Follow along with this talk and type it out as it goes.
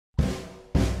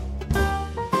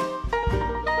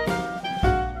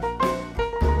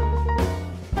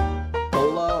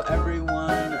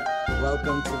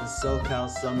SoCal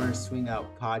Summer Swing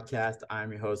Out podcast.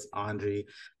 I'm your host, Andre.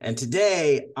 And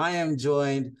today I am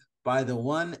joined by the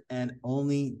one and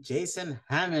only Jason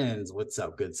Hammons. What's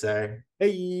up, good sir?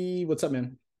 Hey, what's up,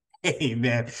 man? Hey,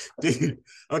 man. Dude.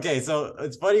 Okay, so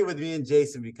it's funny with me and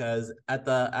Jason because at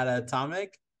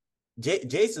Atomic,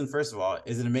 Jason, first of all,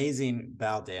 is an amazing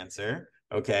bal dancer.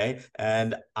 Okay.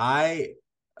 And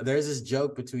there's this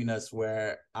joke between us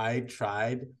where I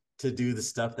tried to do the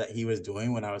stuff that he was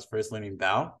doing when I was first learning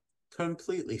bal,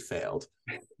 completely failed.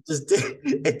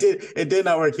 It did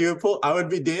not work. I would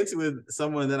be dancing with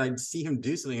someone, and then I'd see him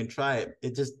do something and try it.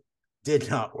 It just did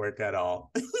not work at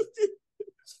all.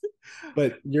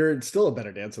 But you're still a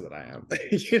better dancer than I am.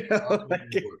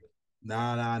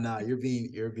 No.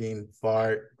 You're being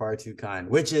far too kind.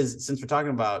 Which is, since we're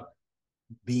talking about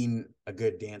being a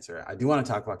good dancer, I do want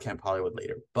to talk about Camp Hollywood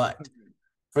later. But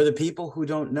for the people who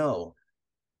don't know,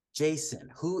 Jason,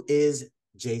 who is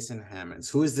Jason Hammons?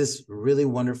 Who is this really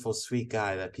wonderful, sweet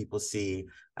guy that people see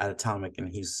at Atomic, and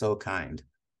he's so kind?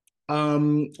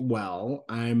 Well,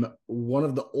 I'm one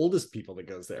of the oldest people that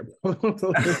goes there.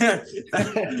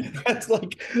 That's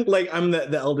like I'm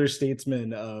the elder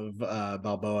statesman of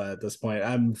Balboa at this point.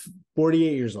 I'm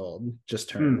 48 years old, just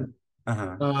turned.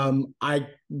 I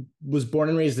was born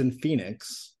and raised in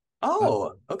Phoenix.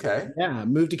 Oh, okay. Yeah,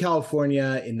 moved to California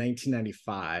in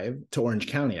 1995 to Orange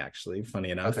County, actually,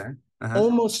 funny enough. Okay.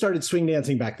 Almost started swing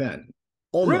dancing back then.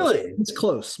 Almost. Really?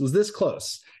 Was this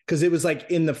close? Because it was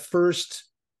like in the first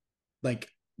like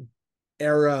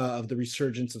era of the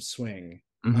resurgence of swing,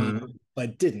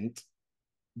 but didn't.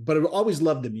 But I always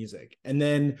loved the music, and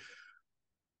then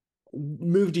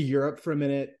moved to Europe for a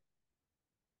minute,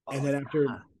 and then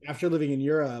after living in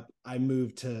Europe, I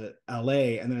moved to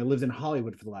LA, and then I lived in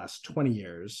Hollywood for the last 20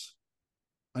 years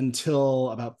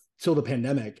until the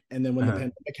pandemic. And then when the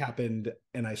pandemic happened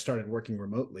and I started working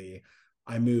remotely,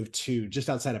 I moved to just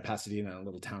outside of Pasadena, a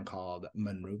little town called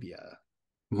Monrovia.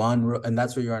 And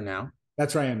that's where you are now?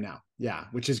 That's where I am now. Yeah,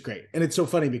 which is great. And it's so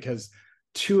funny because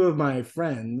two of my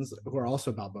friends who are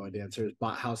also Balboa dancers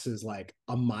bought houses like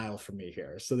a mile from me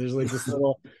here. So there's like this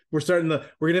little, we're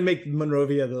gonna make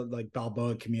Monrovia the like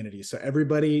Balboa community. So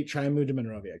everybody try and move to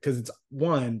Monrovia because it's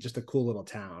one, just a cool little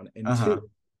town, and two,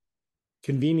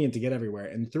 convenient to get everywhere,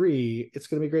 and three, it's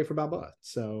gonna be great for Balboa.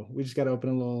 So we just got to open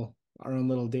our own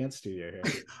little dance studio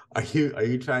here. Are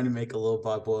you trying to make a little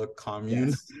Balboa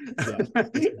commune? Yes.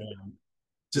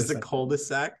 Just a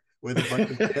cul-de-sac with a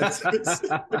bunch of dancers.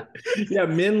 Yeah,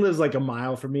 Min lives like a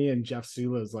mile from me, and Jeff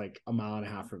Sue lives like a mile and a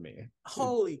half from me.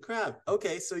 Holy crap.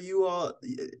 Okay, so do you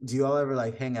all ever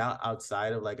like hang out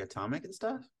outside of like Atomic and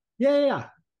stuff? Yeah,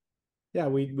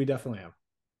 we definitely have.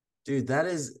 Dude, that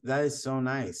is so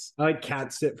nice. I like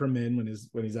cat sit for Min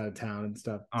when he's out of town and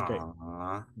stuff. It's great.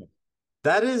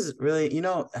 That is really,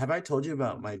 have I told you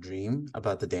about my dream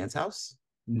about the dance house?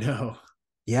 No.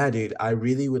 Yeah, dude, I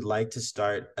really would like to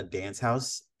start a dance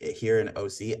house here in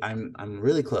OC. I'm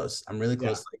really close. I'm really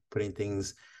close to like putting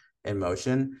things in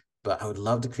motion, but I would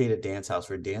love to create a dance house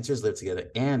where dancers live together.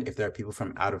 And if there are people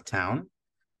from out of town,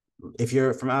 if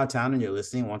you're from out of town and you're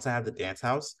listening, once I have the dance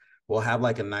house, we'll have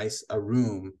like a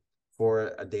room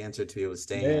for a dancer to be able to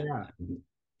stay in.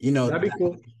 That'd be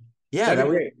cool. Yeah, that'd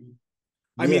be great.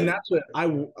 I mean, that's what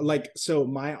I like. So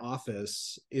my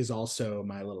office is also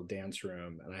my little dance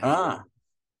room, and I have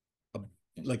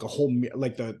like a whole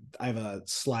I have a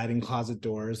sliding closet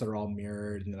doors that are all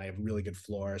mirrored, and then I have really good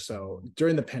floor. So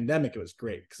during the pandemic, it was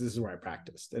great because this is where I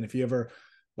practiced. And if you ever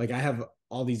I have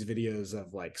all these videos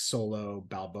of like solo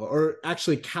Balboa, or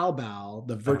actually cowbell,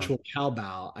 the virtual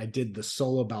cowbell. I did the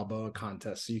solo Balboa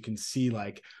contest, so you can see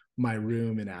like my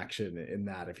room in action in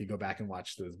that if you go back and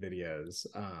watch those videos.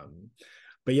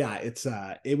 But yeah,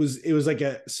 it was like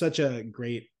such a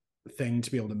great thing to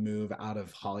be able to move out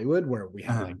of Hollywood where we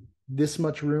have like this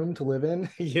much room to live in,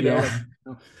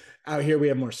 out here we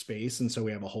have more space, and so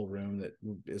we have a whole room that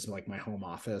is like my home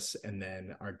office, and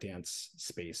then our dance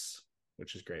space,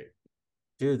 which is great.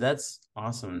 Dude, that's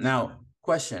awesome. Now,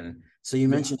 question. So you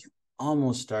mentioned you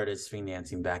almost started swing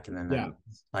dancing back in the 90s.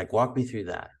 Like, walk me through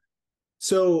that.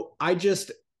 So I just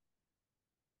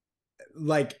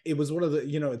like, it was one of the,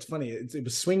 it's funny, it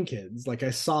was Swing Kids. Like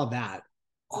I saw that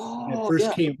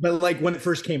came, but like when it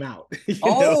first came out,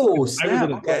 snap.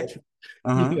 Okay.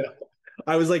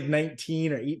 I was like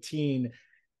 19 or 18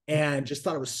 and just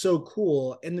thought it was so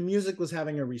cool. And the music was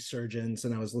having a resurgence,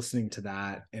 and I was listening to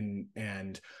that.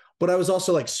 But I was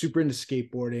also like super into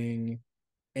skateboarding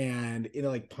and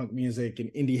like punk music and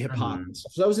indie hip hop and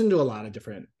stuff. So I was into a lot of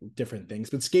different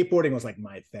things, but skateboarding was like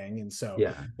my thing. And so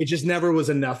it just never was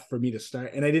enough for me to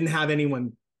start. And I didn't have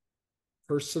anyone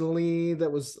personally that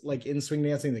was like in swing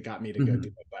dancing that got me to go Mm-hmm. do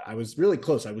it, but I was really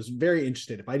close. I was very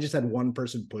interested. If I just had one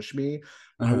person push me,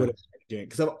 I Uh-huh. would have started doing it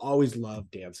because I've always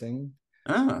loved dancing.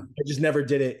 Oh. I just never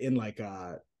did it in like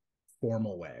a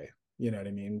formal way. You know what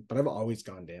I mean? But I've always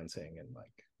gone dancing and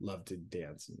like loved to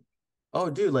dance. Oh,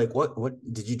 dude, like what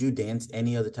did you do dance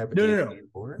any other type of No, dance no, no.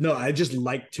 before? No, I just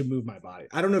like to move my body.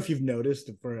 I don't know if you've noticed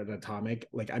for an atomic,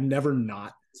 like I'm never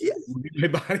not Yeah. moving my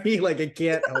body. Like I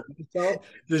can't help myself.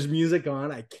 There's music on.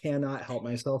 I cannot help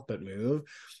myself but move.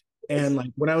 And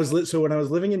like when I was when I was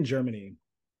living in Germany,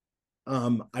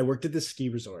 I worked at this ski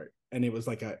resort, and it was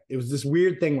like it was this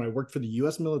weird thing where I worked for the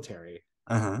US military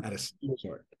Uh-huh. at a ski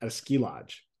resort, at a ski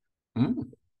lodge.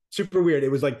 Mm. Super weird.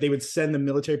 It was like they would send the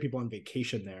military people on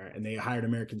vacation there, and they hired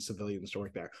American civilians to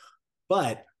work there.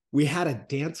 But we had a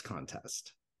dance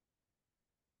contest.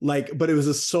 Like, but it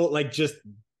was like just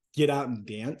get out and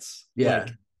dance. Yeah.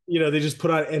 Like, they just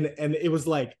put on, and it was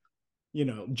like,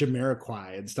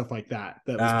 Jamiroquai and stuff like that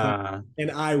was playing.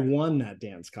 And I won that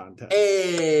dance contest.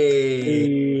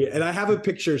 Hey. And I have a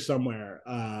picture somewhere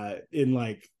in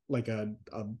like a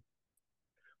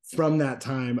from that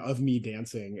time of me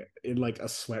dancing in like a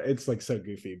sweat. It's like so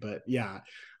goofy, but yeah.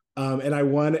 And I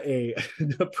won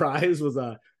the prize was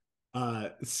a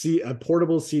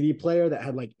portable CD player that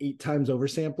had like 8 times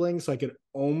oversampling, so I could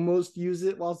almost use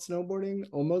it while snowboarding,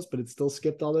 but it still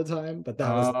skipped all the time. But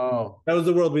that was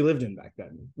the world we lived in back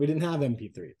then. We didn't have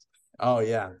MP3s. Oh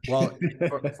yeah. Well,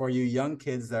 for you young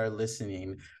kids that are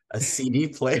listening, a CD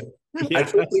player. Yeah. I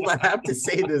can't believe I have to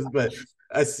say this, but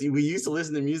we used to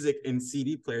listen to music in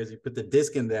CD players. You put the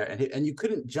disc in there, and you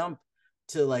couldn't jump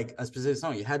to like a specific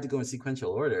song. You had to go in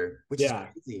sequential order, which is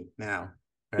crazy now.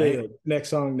 Right? Yeah, next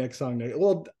song.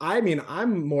 Well, I mean,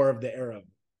 I'm more of the era of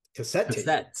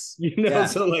cassettes.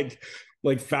 So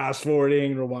like fast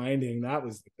forwarding, rewinding, that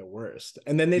was the worst.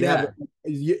 And then they'd have,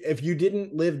 if you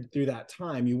didn't live through that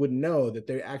time, you wouldn't know that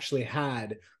they actually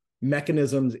had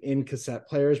mechanisms in cassette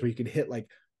players where you could hit like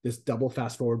this double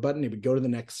fast forward button. It would go to the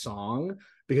next song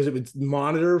because it would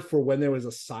monitor for when there was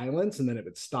a silence, and then it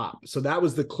would stop. So that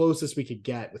was the closest we could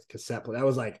get with cassette play. That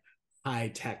was like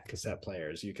high tech cassette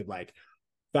players. You could like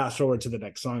fast forward to the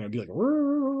next song and be like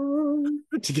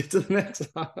to get to the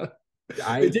next song.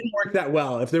 It didn't work that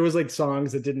well. If there was like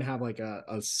songs that didn't have like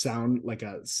a sound, like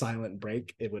a silent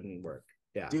break, it wouldn't work.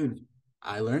 Yeah, dude,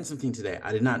 I learned something today.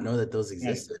 I did not know that those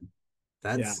existed.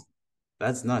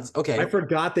 That's nuts. Okay, I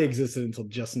forgot they existed until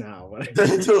just now.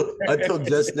 until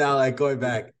just now, like going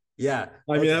back. Yeah,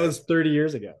 I mean that was 30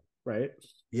 years ago, right?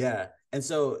 Yeah, and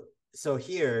so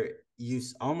here you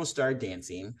almost started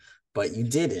dancing, but you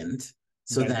didn't.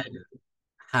 So then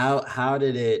how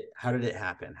did it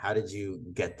happen? How did you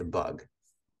get the bug?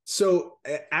 So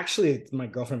actually it's my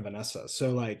girlfriend Vanessa.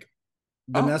 So like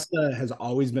Vanessa has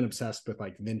always been obsessed with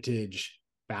like vintage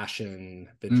fashion,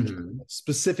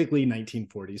 specifically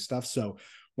 1940s stuff. So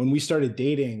when we started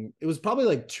dating, it was probably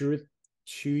like 2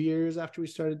 years after we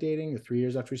started dating, or 3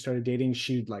 years after we started dating,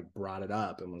 she like brought it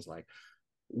up and was like,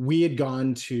 we had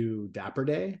gone to Dapper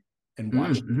Day and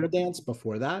watched people dance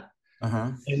before that.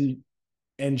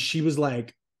 And she was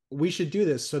like, we should do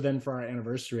this. So then for our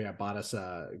anniversary, I bought us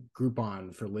a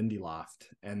Groupon for Lindy Loft.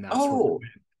 And that's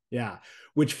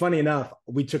which funny enough,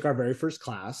 we took our very first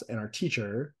class, and our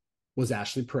teacher was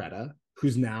Ashley Peretta,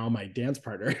 who's now my dance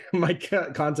partner, my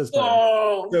contest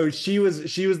partner. So she was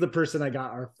the person I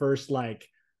got our first like,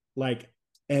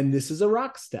 and this is a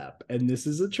rock step, and this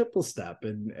is a triple step,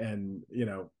 and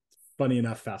funny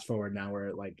enough, fast forward now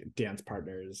we're like dance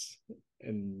partners,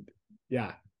 and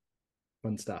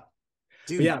fun stuff.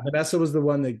 Dude. But yeah, Vanessa was the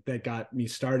one that got me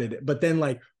started. But then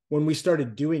like when we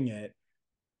started doing it,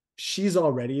 she's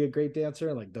already a great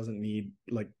dancer, like doesn't need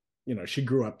like, she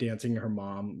grew up dancing, her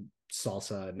mom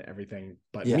salsa and everything.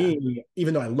 But me,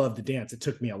 even though I love to dance, it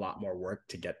took me a lot more work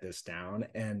to get this down.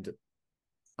 And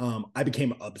I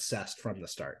became obsessed from the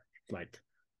start. Like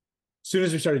as soon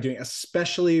as we started doing,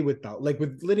 especially with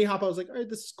Lindy Hop, I was like, all right,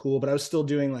 this is cool. But I was still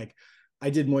doing like, I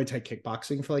did Muay Thai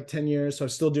kickboxing for like 10 years. So I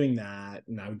was still doing that.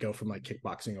 And I would go from like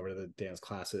kickboxing over to the dance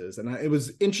classes. And it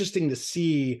was interesting to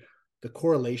see the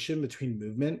correlation between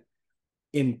movement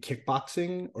in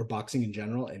kickboxing or boxing in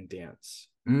general and dance.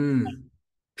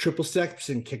 Triple steps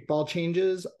and kickball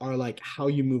changes are like how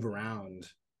you move around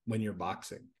when you're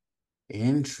boxing.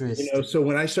 Interesting. So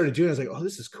when I started doing it, I was like, oh,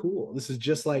 this is cool. This is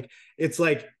just like, it's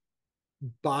like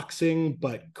boxing,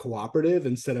 but cooperative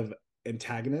instead of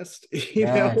antagonist.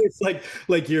 It's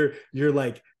like you're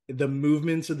like the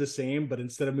movements are the same, but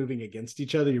instead of moving against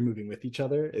each other, you're moving with each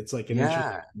other. It's like an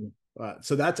interesting.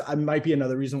 So that's might be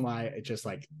another reason why it just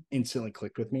like instantly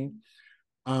clicked with me.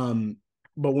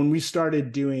 but when we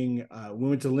started doing, we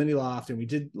went to Lindy Loft and we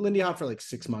did Lindy Hop for like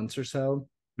 6 months or so.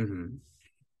 Mm-hmm.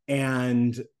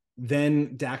 And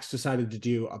then Dax decided to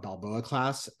do a Balboa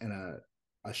class and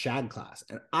a shag class.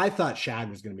 And I thought shag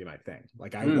was going to be my thing.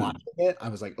 Like I watched it, I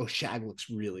was like, oh, shag looks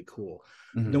really cool.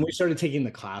 Mm-hmm. Then we started taking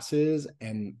the classes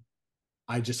and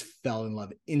I just fell in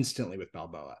love instantly with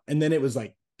Balboa. And then it was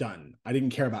like done. I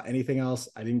didn't care about anything else.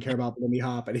 I didn't care about Lindy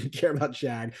Hop. I didn't care about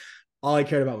shag. All I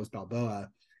cared about was Balboa.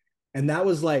 And that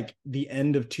was like the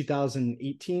end of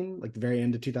 2018, like the very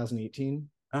end of 2018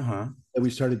 that we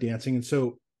started dancing. And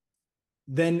so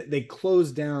then they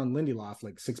closed down Lindy Loft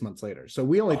like 6 months later. So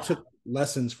we only took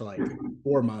lessons for like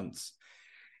 4 months.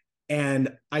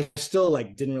 And I still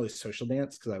like didn't really social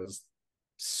dance because I was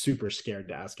super scared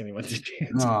to ask anyone to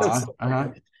dance.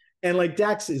 And like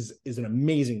Dax is an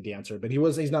amazing dancer, but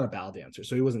he's not a bal dancer.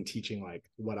 So he wasn't teaching like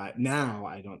what I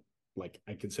don't like,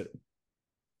 I consider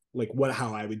like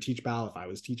how I would teach bal if I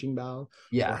was teaching bal,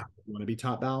 or how I want to be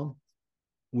taught bal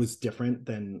was different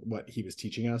than what he was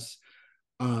teaching us.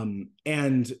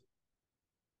 And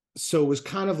so it was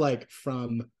kind of like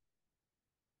from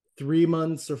 3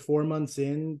 months or 4 months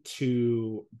in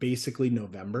to basically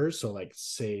November. So like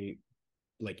say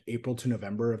like April to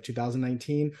November of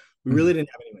 2019, we really didn't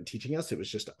have anyone teaching us. It was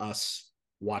just us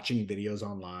watching videos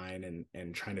online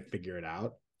and trying to figure it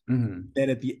out. Then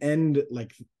at the end,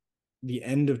 like the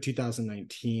end of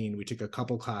 2019, we took a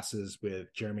couple classes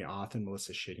with Jeremy Oth and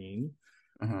Melissa Shaheen,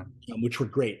 which were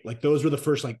great. Like those were the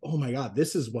first, like, oh my God,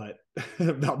 this is what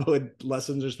Balboa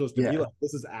lessons are supposed to be like.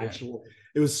 This is actual,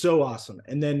 it was so awesome.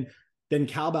 And then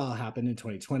Cowbell happened in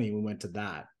 2020. We went to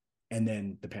that. And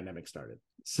then the pandemic started.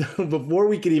 So before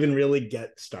we could even really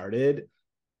get started,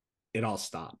 it all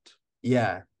stopped.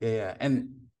 Yeah. And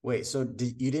wait, so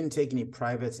you didn't take any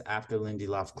privates after Lindy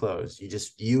Loft closed?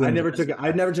 I never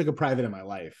took a private in my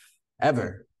life.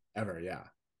 Ever, yeah.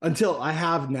 Until I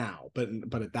have now, but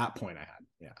at that point I had,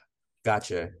 yeah.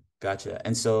 Gotcha.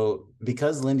 And so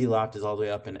because Lindy Loft is all the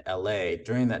way up in LA,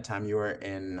 during that time you were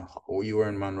in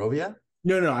Monrovia?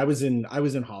 No, I was in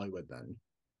Hollywood then.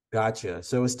 Gotcha.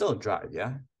 So it was still a drive,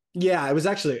 yeah? Yeah,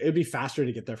 it'd be faster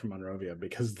to get there from Monrovia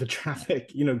because the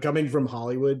traffic, coming from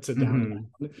Hollywood to downtown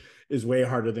is way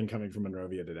harder than coming from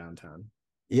Monrovia to downtown.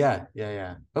 Yeah.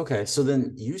 Okay. So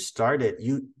then you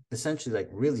essentially like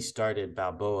really started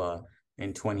Balboa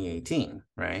in 2018,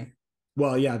 right?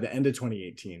 Well, yeah, the end of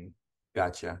 2018.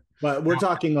 Gotcha. But we're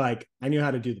talking like I knew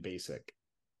how to do the basic.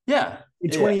 Yeah. In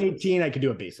 2018, I could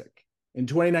do a basic. In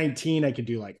 2019, I could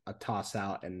do like a toss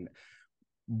out and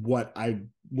what I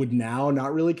would now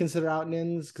not really consider out and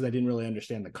ins because I didn't really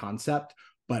understand the concept,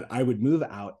 but I would move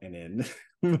out and in.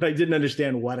 But I didn't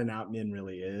understand what an out and in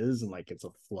really is, and like it's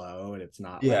a flow and it's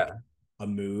not like a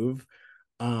move.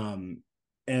 And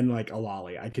like a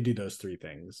lolly, I could do those 3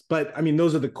 things. But I mean,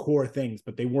 those are the core things,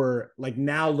 but they were like,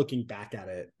 now looking back at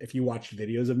it, if you watch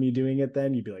videos of me doing it,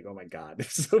 then you'd be like, oh my God,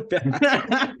 it's so bad.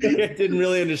 I didn't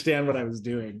really understand what I was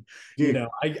doing. Dude.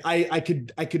 I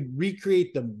could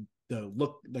recreate the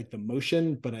look, like the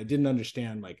motion, but I didn't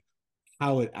understand like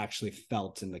how it actually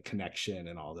felt in the connection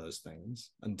and all those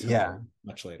things until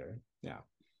much later. Yeah.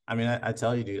 I mean, I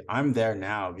tell you, dude, I'm there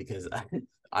now because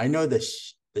I know the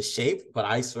shape, but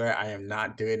I swear I am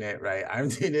not doing it right. I'm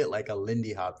doing it like a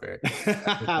Lindy Hopper.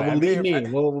 Believe me,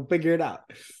 we'll figure it out.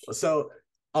 So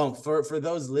for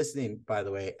those listening, by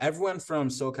the way, everyone from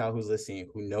SoCal who's listening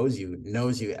who knows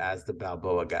you as the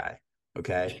Balboa guy.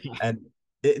 Okay. And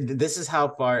this is how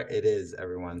far it is,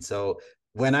 everyone. So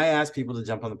when I ask people to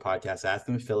jump on the podcast, I ask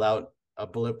them to fill out a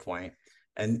bullet point.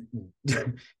 And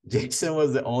Jason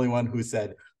was the only one who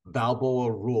said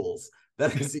Balboa rules.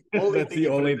 That is the only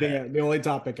thing. The only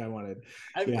topic I wanted.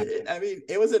 I mean,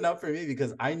 it was enough for me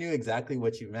because I knew exactly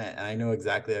what you meant. And I know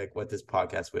exactly like what this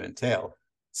podcast would entail.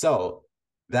 So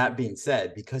that being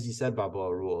said, because you said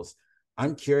Balboa rules,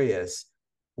 I'm curious,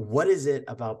 what is it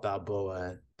about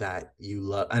Balboa that you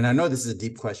love? And I know this is a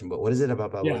deep question, but what is it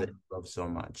about Balboa that you love so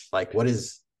much? Like, what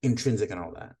is intrinsic and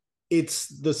all that? It's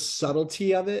the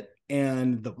subtlety of it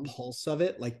and the pulse of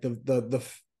it. Like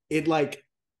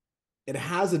it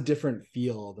has a different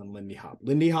feel than Lindy Hop.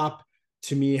 Lindy Hop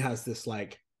to me has this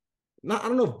like, I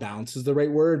don't know if bounce is the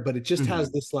right word, but it just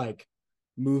has this like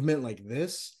movement like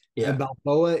this. Yeah. And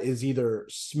Balboa is either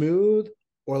smooth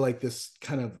or like this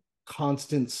kind of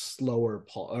constant slower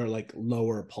pulse or like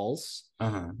lower pulse.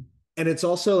 And it's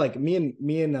also like me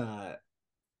and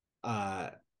I've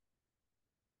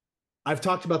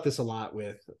talked about this a lot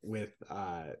with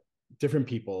different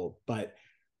people, but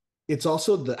it's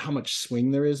also how much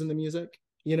swing there is in the music,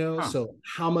 so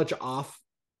how much off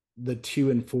the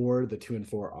 2 and 4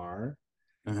 are.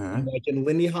 And like in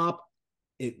Lindy Hop,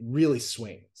 it really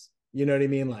swings. You know what I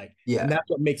mean? Like, Yeah. and that's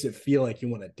what makes it feel like you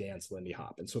want to dance Lindy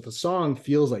Hop. And so if a song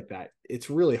feels like that, it's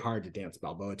really hard to dance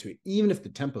Balboa to it, even if the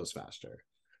tempo's faster.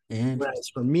 Whereas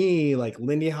for me, like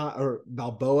Lindy Hop or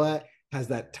Balboa has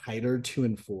that tighter 2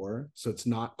 and 4, so it's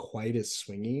not quite as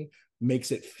swingy,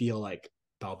 makes it feel like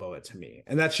Balboa to me.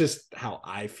 And that's just how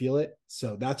I feel it.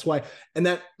 So that's why, and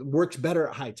that works better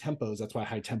at high tempos. That's why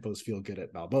high tempos feel good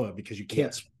at Balboa, because you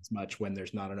can't swing as much when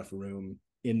there's not enough room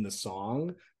in the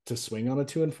song to swing on a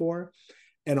 2 and 4.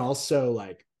 And also,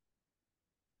 like,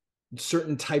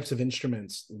 certain types of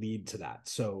instruments lead to that.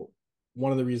 So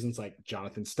one of the reasons like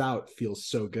Jonathan Stout feels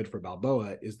so good for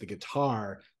Balboa is the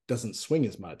guitar doesn't swing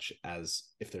as much as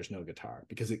if there's no guitar,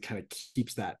 because it kind of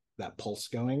keeps that pulse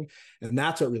going. And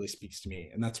that's what really speaks to me.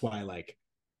 And that's why, like,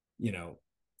 you know,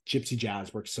 gypsy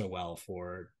jazz works so well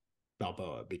for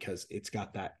Balboa, because it's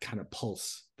got that kind of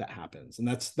pulse that happens. And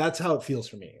that's how it feels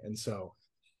for me. And so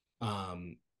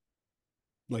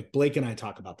like Blake and I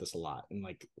talk about this a lot, and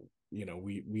like, you know,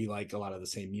 we like a lot of the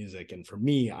same music. And for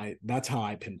me, that's how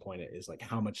I pinpoint it, is like,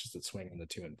 how much does it swing on the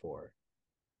 2 and 4?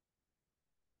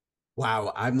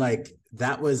 Wow, I'm like,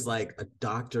 that was like a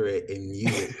doctorate in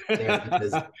music there,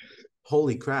 because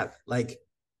holy crap, like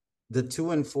the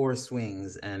 2 and 4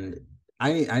 swings, and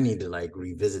I need to like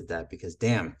revisit that, because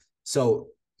damn. So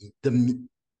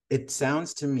it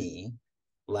sounds to me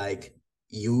like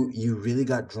you really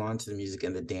got drawn to the music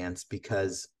and the dance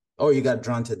because, oh, you got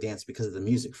drawn to dance because of the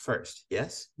music first,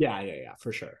 yes? Yeah,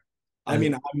 for sure. I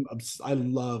mean, I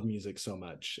love music so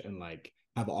much, and like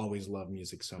I've always loved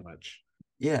music so much.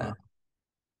 Yeah.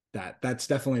 That's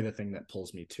definitely the thing that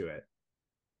pulls me to it.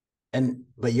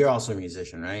 But you're also a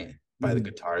musician, right? By the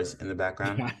guitars in the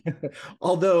background. Yeah.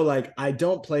 Although, like, I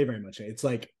don't play very much. It's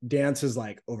like dance has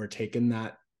like overtaken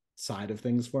that side of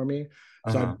things for me.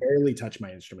 So I barely touch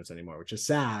my instruments anymore, which is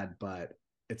sad, but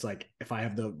it's like if I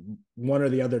have the one or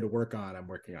the other to work on, I'm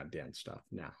working on dance stuff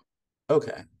now.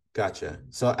 Okay, gotcha.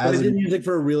 So But I did music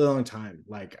for a really long time.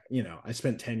 Like, you know, I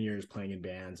spent 10 years playing in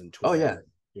bands and touring,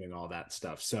 doing all that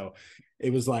stuff. So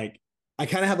it was like I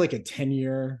kind of have like a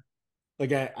 10-year,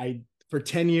 like I for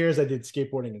 10 years I did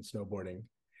skateboarding and snowboarding.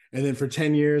 And then for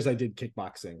 10 years I did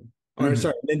kickboxing. Or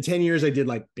sorry, then 10 years I did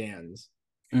like bands.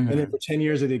 And then for 10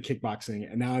 years I did kickboxing.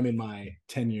 And now I'm in my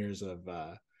 10 years of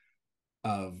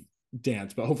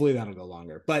dance, but hopefully that'll go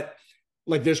longer. But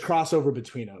like there's crossover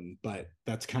between them, but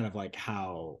that's kind of like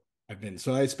how I've been.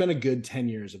 So I spent a good 10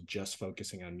 years of just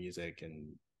focusing on music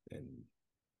and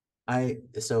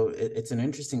so it's an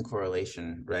interesting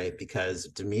correlation, right? Because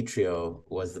Demetrio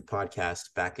was the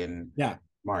podcast back in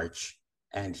March,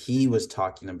 and he was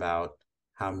talking about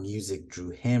how music drew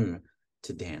him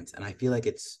to dance. And I feel like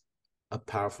it's a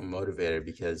powerful motivator,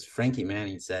 because Frankie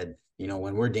Manning said, you know,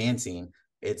 when we're dancing,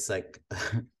 it's like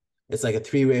it's like a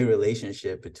three-way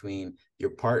relationship between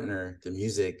your partner, the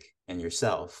music, and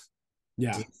yourself.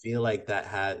 Yeah. Do you feel like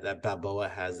that Balboa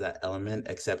has that element,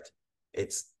 except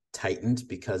it's tightened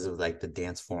because of like the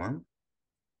dance form?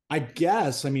 I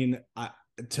guess. I mean,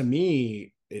 to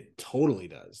me, it totally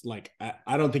does. Like,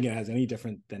 I don't think it has any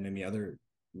different than any other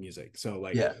music. So,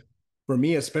 like, for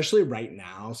me, especially right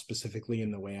now, specifically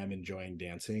in the way I'm enjoying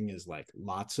dancing, is like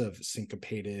lots of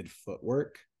syncopated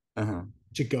footwork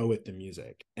to go with the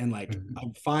music. And like,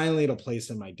 I'm finally at a place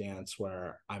in my dance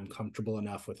where I'm comfortable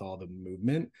enough with all the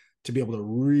movement to be able to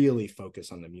really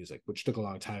focus on the music, which took a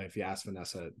long time. If you ask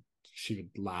Vanessa, she would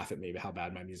laugh at me how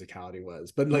bad my musicality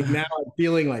was. But like now I'm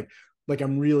feeling like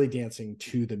I'm really dancing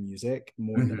to the music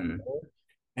more than ever,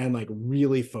 and like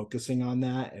really focusing on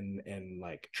that, and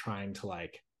like trying to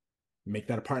like make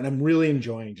that a part. And I'm really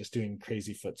enjoying just doing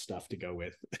crazy foot stuff to go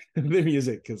with the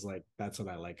music, because like that's what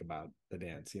I like about the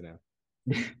dance, you know.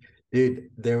 Dude,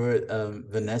 there were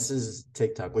Vanessa's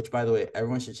TikTok, which by the way,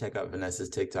 everyone should check out Vanessa's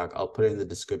TikTok. I'll put it in the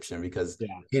description because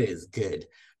it is good.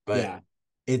 But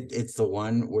it's the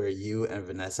one where you and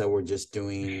Vanessa were just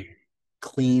doing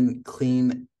clean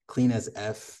as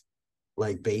F,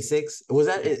 like basics. Was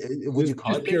that it? Would you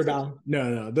call it pure bow?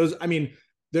 No. Those, I mean,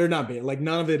 they're not big. Like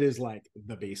none of it is like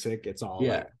the basic. It's all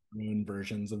like own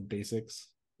versions of basics.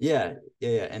 Yeah.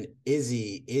 And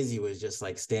Izzy was just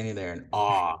like standing there in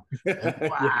awe. Like,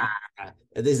 wow.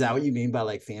 Is that what you mean by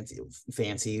like fancy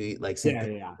like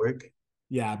work?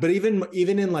 Yeah, but even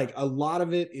in like a lot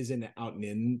of it is in the out and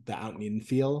in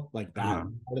feel, like that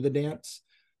part of the dance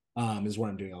is where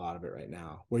I'm doing a lot of it right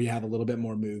now, where you have a little bit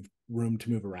more room to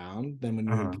move around than when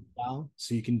you're in style.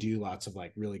 So you can do lots of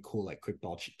like really cool like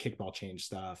kickball change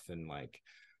stuff, and like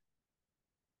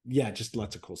just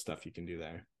lots of cool stuff you can do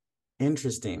there.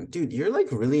 Interesting, dude. You're like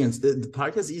really the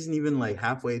podcast isn't even like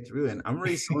halfway through, and I'm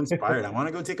already so inspired. I want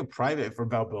to go take a private for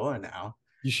Balboa now.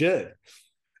 You should.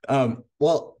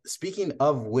 Well, speaking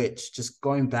of which, just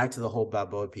going back to the whole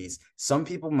Balboa piece, some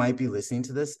people might be listening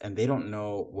to this and they don't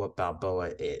know what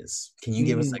Balboa is. Can you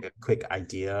give us like a quick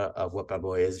idea of what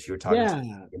Balboa is if you were talking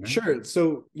to Yeah, sure.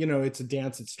 So, it's a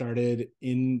dance that started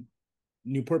in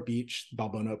Newport Beach,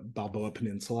 Balboa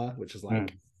Peninsula, which is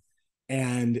like,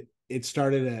 and it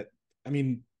started at, I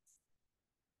mean,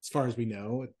 as far as we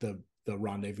know, at the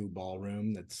Rendezvous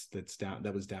Ballroom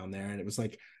that was down there, and it was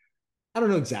like, I don't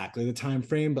know exactly the time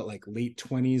frame, but like late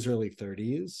 20s, early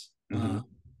 30s.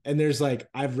 And there's like,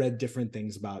 I've read different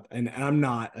things about, and I'm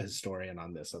not a historian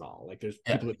on this at all. Like there's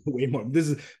people that know way more. This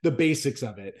is the basics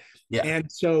of it. Yeah. And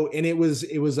so, and it was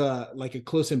a like a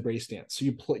close embrace dance. So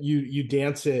you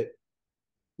dance it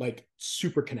like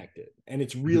super connected. And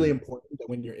it's really important that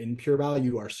when you're in Pure Val,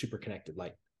 you are super connected,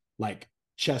 like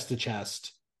chest to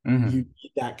chest. You need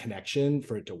that connection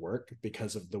for it to work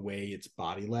because of the way it's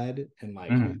body led, and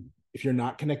like if you're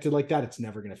not connected like that, it's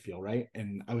never going to feel right.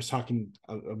 And I was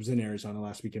in Arizona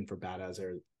last weekend for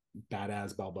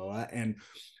Badass Balboa, and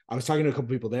I was talking to a couple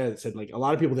people there that said like a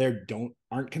lot of people there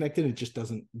aren't connected. It just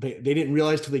doesn't, they didn't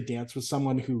realize till they danced with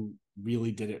someone who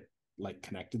really did it like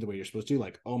connected the way you're supposed to,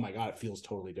 like, oh my God, it feels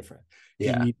totally different.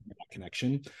 You need that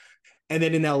connection. And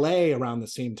then in LA around the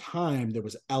same time, there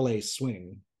was LA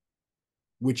Swing,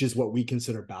 which is what we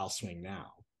consider Bal Swing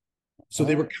now. So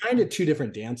they were kind of two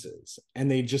different dances, and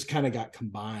they just kind of got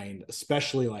combined,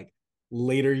 especially like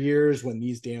later years when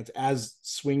as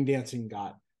swing dancing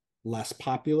got less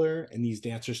popular and these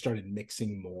dancers started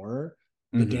mixing more,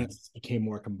 the dances became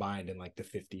more combined in like the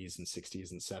 50s and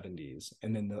 60s and 70s.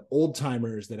 And then the old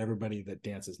timers that everybody that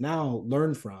dances now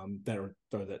learn from, that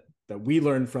we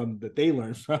learn from, that they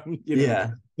learn from,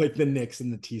 like the Nicks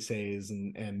and the Tissays,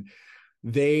 and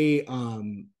they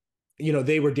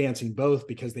they were dancing both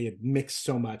because they had mixed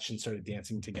so much and started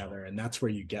dancing together. And that's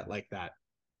where you get like that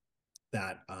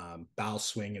Bal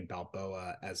Swing and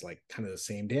Balboa as like kind of the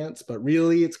same dance, but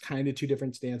really it's kind of two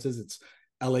different dances. It's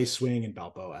LA Swing and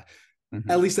Balboa.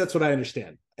 At least that's what I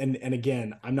understand. And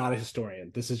again, I'm not a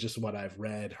historian. This is just what I've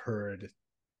read, heard,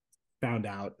 found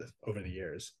out over the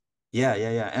years. Yeah.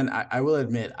 And I will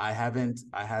admit, I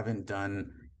haven't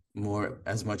done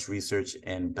as much research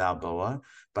in Balboa,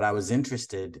 but I was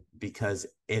interested because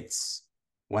it's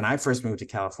when I first moved to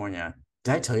California.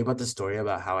 Did I tell you about the story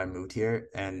about how I moved here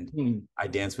and I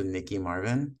danced with Nicky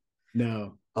Marvin?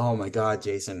 No. Oh my God,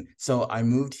 Jason. So I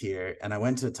moved here and I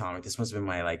went to Atomic. This must have been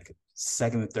my like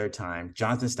second or third time.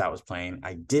 Jonathan Stout was playing.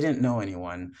 I didn't know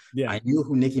anyone. Yeah. I knew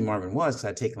who Nicky Marvin was because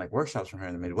I'd taken like workshops from her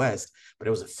in the Midwest, but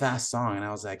it was a fast song. And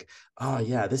I was like, oh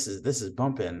yeah, this is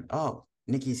bumping. Oh,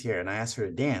 Nikki's here. And I asked her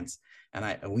to dance.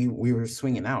 And we were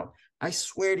swinging out. I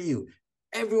swear to you,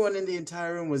 everyone in the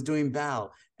entire room was doing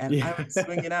Bal. And I was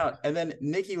swinging out. And then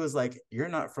Nikki was like, you're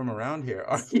not from around here,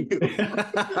 are you?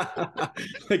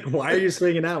 Like, why are you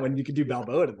swinging out when you could do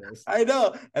Balboa to this? I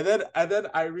know. And then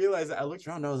I realized, I looked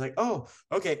around and I was like, oh,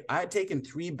 okay. I had taken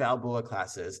 3 Balboa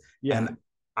classes and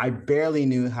I barely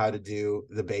knew how to do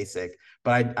the basic,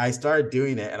 but I started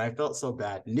doing it and I felt so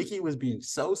bad. Nikki was being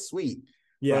so sweet.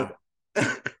 Yeah.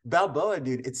 Balboa,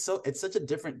 dude, it's such a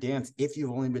different dance if you've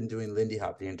only been doing Lindy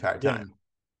Hop the entire time.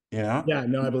 Yeah,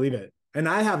 no, I believe it. And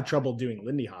I have trouble doing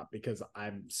Lindy Hop because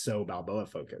I'm so Balboa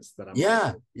focused that I'm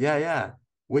yeah.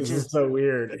 Which is so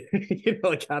weird.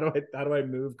 Like how do I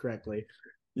move correctly?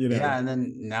 Yeah, and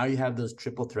then now you have those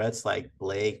triple threats like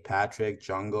Blake, Patrick,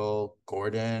 Jungle,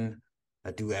 Gordon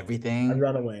that do everything. I'd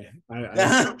run away.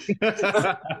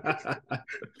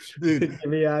 Dude, get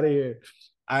me out of here.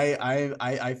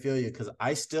 I feel you because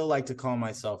I still like to call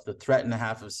myself the threat and a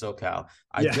half of SoCal.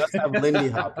 I just have Lindy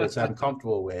Hop, which I'm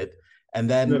comfortable with, and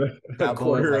then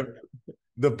Balboa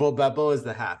is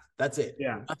the half. That's it.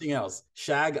 Yeah, nothing else.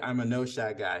 Shag, I'm a no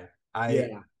shag guy.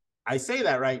 I say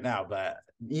that right now, but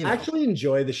I actually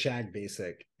enjoy the shag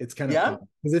basic. It's kind of fun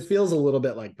because it feels a little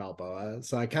bit like Balboa.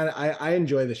 So I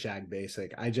enjoy the shag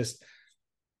basic. I just,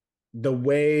 the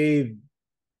way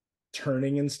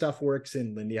turning and stuff works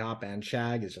in Lindy Hop and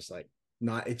shag is just like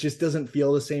not, it just doesn't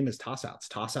feel the same as toss outs.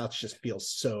 Toss outs just feel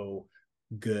so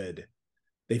good.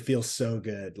 They feel so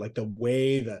good. Like the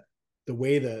way the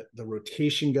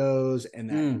rotation goes and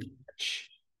that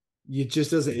it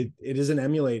just doesn't, it isn't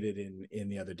emulated in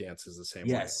the other dances the same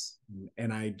way.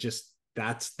 And I just,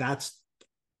 that's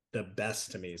the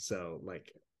best to me. So like,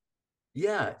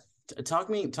 talk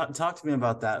to me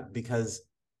about that, because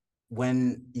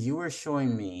when you were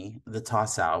showing me the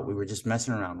toss out, we were just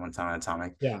messing around one time at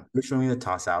Atomic. You were showing me the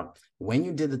toss out. When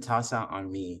you did the toss out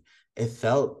on me, it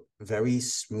felt very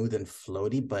smooth and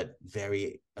floaty, but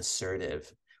very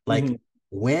assertive. Like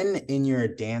When in your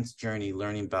dance journey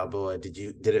learning Balboa,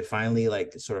 did it finally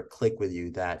like sort of click with you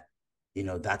that,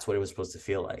 that's what it was supposed to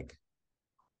feel like?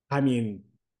 I mean,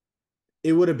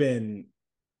 it would have been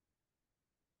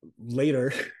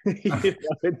later.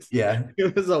 Yeah.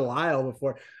 It was a while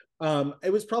before.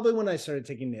 It was probably when I started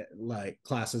taking like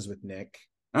classes with Nick.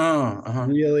 Oh, uh-huh.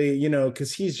 Really,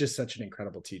 because he's just such an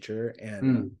incredible teacher,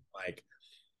 and like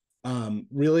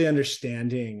really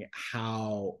understanding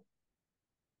how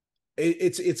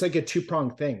it's like a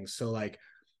two-pronged thing. So like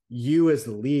you as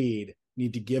the lead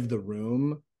need to give the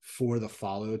room for the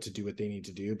follow to do what they need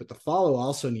to do, but the follow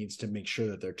also needs to make sure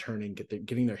that they're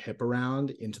getting their hip around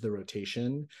into the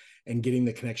rotation and getting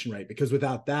the connection right, because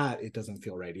without that it doesn't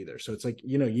feel right either. So it's like,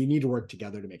 you need to work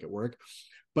together to make it work.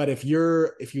 But if you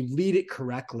lead it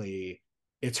correctly,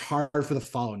 it's hard for the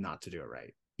follow not to do it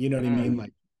right. You know what I mean?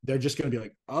 Like they're just going to be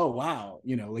like, oh wow,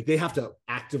 like they have to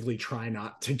actively try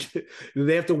not to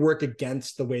they have to work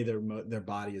against the way their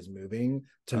body is moving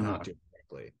to not do it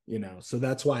correctly. So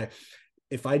that's why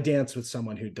if I dance with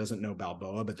someone who doesn't know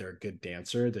Balboa but they're a good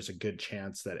dancer, there's a good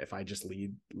chance that if I just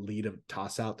lead a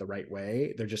toss out the right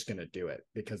way, they're just going to do it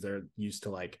because they're used to,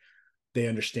 like, they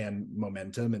understand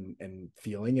momentum and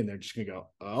feeling, and they're just gonna go,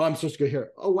 oh, I'm supposed to go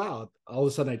here. Oh wow. All of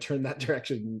a sudden I turn that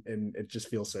direction and it just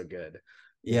feels so good.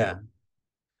 Yeah.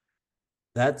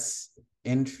 That's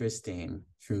interesting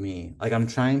for me. Like I'm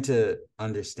trying to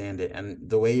understand it, and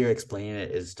the way you're explaining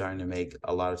it is starting to make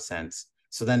a lot of sense.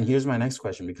 So then here's my next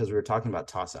question, because we were talking about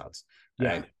toss outs.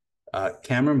 Yeah. Right.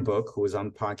 Cameron Book, who was on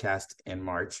the podcast in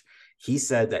March, he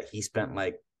said that he spent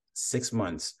like 6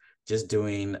 months just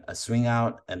doing a swing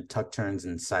out and tuck turns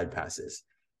and side passes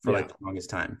for like the longest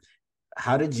time.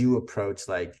 How did you approach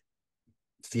like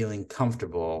feeling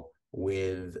comfortable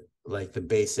with like the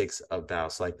basics of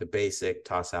bounce, like the basic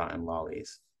toss out and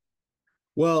lollies?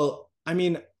 Well, I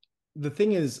mean, the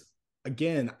thing is,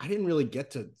 again, I didn't really get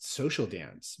to social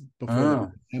dance before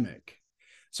the pandemic.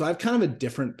 So I have kind of a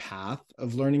different path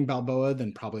of learning Balboa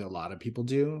than probably a lot of people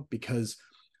do, because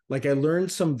like I learned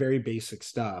some very basic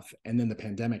stuff and then the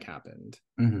pandemic happened.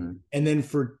 And then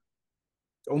for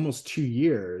almost 2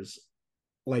 years,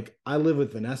 like I live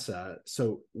with Vanessa,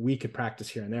 so we could practice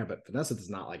here and there, but Vanessa does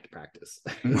not like to practice.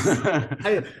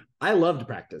 I love to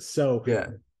practice. So yeah.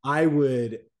 I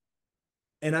would,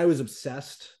 and I was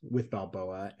obsessed with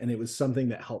Balboa, and it was something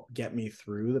that helped get me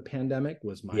through the pandemic,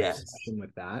 was my obsession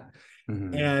with that.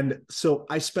 And so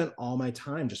I spent all my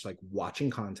time just like watching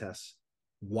contests,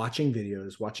 watching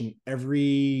videos, watching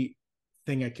everything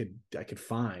I could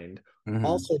find,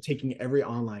 also taking every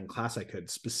online class I could.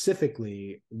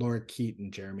 Specifically, Laura Keat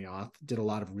and Jeremy Oth did a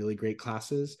lot of really great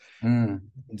classes. And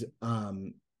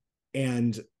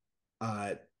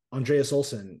Andreas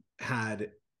Olsen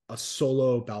had a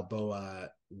solo Balboa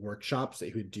workshops that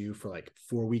he would do for like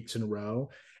 4 weeks in a row,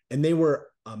 and they were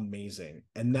amazing.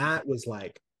 And that was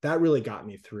like, that really got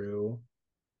me through.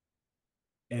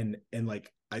 And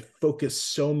like I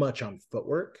focused so much on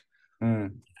footwork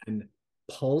and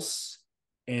pulse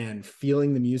and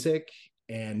feeling the music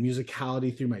and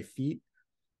musicality through my feet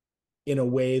in a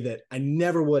way that I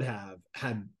never would have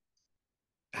had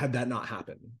that not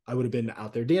happen. I would have been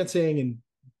out there dancing and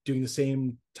doing the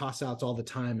same toss outs all the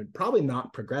time and probably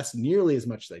not progressed nearly as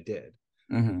much as I did.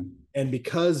 And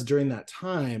because during that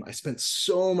time I spent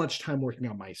so much time working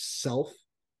on myself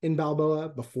in Balboa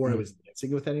before I was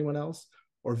dancing with anyone else,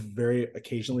 or very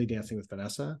occasionally dancing with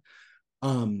Vanessa,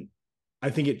 I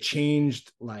think it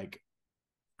changed like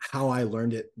how I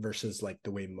learned it versus like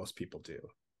the way most people do,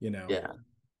 Yeah.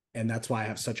 And that's why I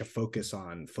have such a focus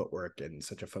on footwork and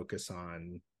such a focus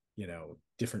on,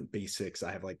 different basics.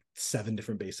 I have like 7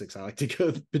 different basics I like to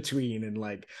go between. And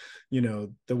like,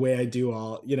 the way I do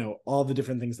all the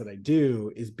different things that I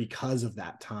do is because of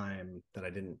that time that I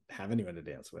didn't have anyone to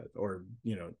dance with, or,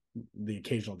 the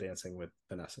occasional dancing with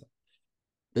Vanessa.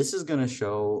 This is going to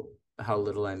show how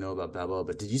little I know about Balboa,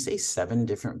 but did you say 7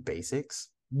 different basics?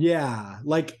 Yeah.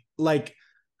 Like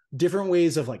different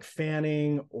ways of like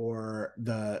fanning, or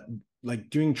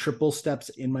like doing triple steps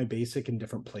in my basic in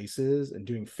different places and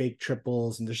doing fake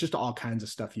triples. And there's just all kinds of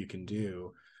stuff you can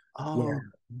do where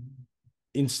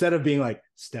instead of being like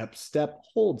step, step,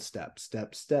 hold, step,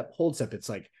 step, step, hold, step, it's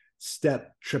like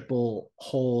step, triple,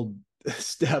 hold,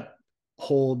 step,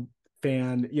 hold,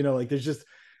 fan, like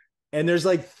there's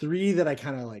like 3 that I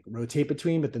kind of like rotate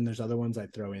between, but then there's other ones I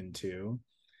throw in too.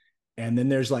 And then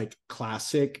there's like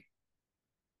classic,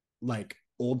 like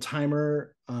old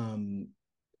timer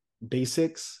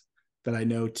basics that I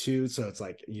know too. So it's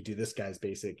like you do this guy's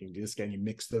basic, you do this guy, and you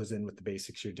mix those in with the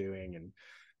basics you're doing, and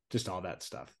just all that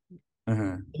stuff.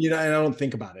 You know, and I don't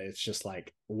think about it. It's just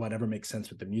like whatever makes sense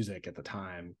with the music at the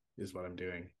time is what I'm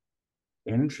doing.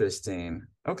 Interesting.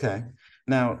 Okay.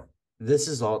 Now, this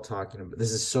is all talking about,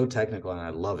 this is so technical and I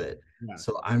love it. Yeah.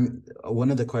 So I'm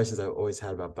one of the questions I've always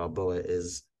had about Balboa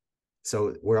is,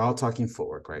 so we're all talking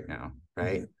footwork right now,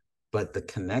 right? But the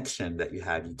connection that you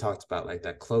have, you talked about like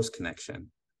that close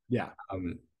connection. Yeah.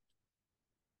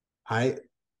 I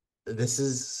this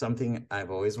is something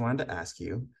I've always wanted to ask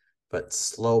you, but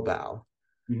slow bow.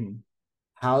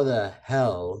 How the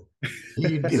hell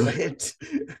do you do it?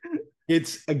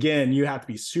 It's, again, you have to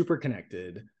be super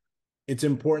connected. It's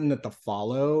important that the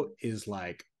follow is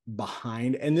like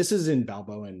behind, and this is in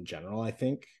Balboa in general, I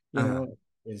think, you know,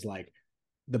 is like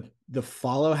the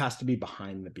follow has to be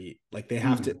behind the beat. Like they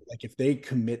have to, like if they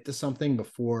commit to something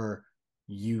before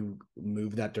you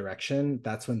move that direction,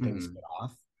 that's when things get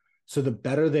off. So the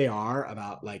better they are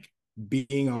about like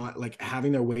being on, like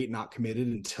having their weight not committed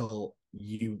until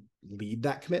you lead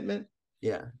that commitment,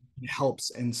 yeah, it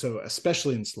helps. And so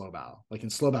especially in slow bow, like in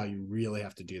slow bow, you really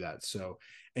have to do that. So,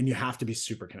 and you have to be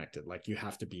super connected. Like you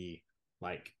have to be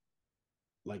like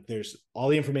there's all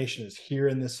the information is here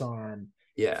in this arm,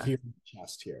 yeah, here in the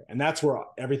chest, here, and that's where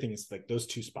everything is, like those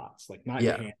two spots, like not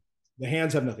your hand. The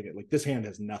hands have nothing, like this hand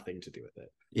has nothing to do with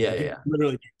it. Yeah, like, yeah.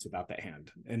 Literally it's about that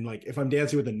hand. And like if I'm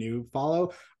dancing with a new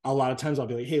follow, a lot of times I'll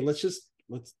be like, hey, let's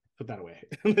put that away.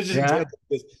 Let's just dance like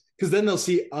this. Because then they'll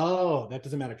see, oh, that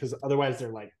doesn't matter. Because otherwise they're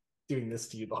like doing this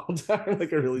to you the whole time,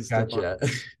 like a really stiff arm.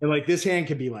 And like this hand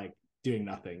can be like doing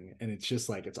nothing. And it's just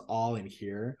like it's all in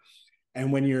here.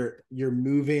 And when you're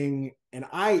moving, and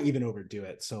I even overdo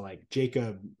it. So like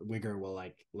Jacob Wigger will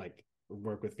like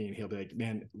work with me, and he'll be like,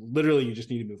 man, literally you just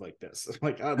need to move like this. I'm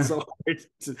like, oh, it's so hard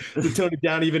to tone it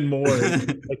down even more.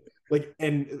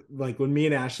 And when me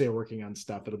and Ashley are working on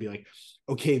stuff, it'll be like,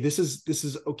 okay, this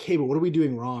is okay, but what are we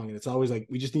doing wrong? And it's always like,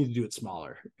 we just need to do it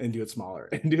smaller and do it smaller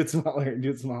and do it smaller and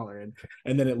do it smaller.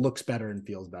 And then it looks better and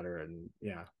feels better. And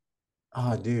yeah.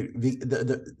 Oh, dude,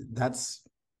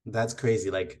 that's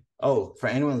crazy. Like, oh, for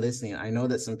anyone listening, I know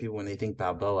that some people, when they think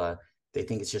Balboa, they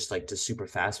think it's just like the super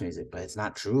fast music, but it's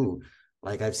not true.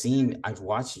 Like I've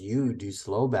watched you do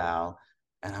slow bow,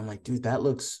 and I'm like, dude, that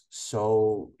looks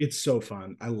so. It's so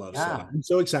fun. I love slow bow. I'm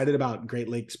so excited about Great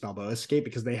Lakes Balboa Skate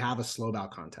because they have a slow bow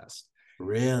contest.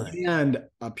 Really? And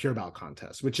a pure bow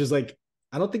contest, which is like,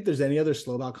 I don't think there's any other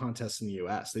slow bow contests in the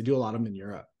US. They do a lot of them in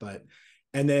Europe, but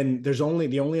and then there's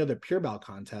the only other pure bow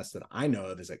contest that I know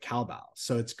of is at Cal Bow.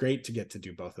 So it's great to get to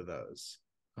do both of those.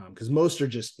 Because most are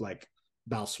just like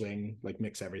bow swing, like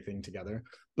mix everything together.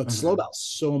 But slow bow is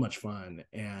so much fun.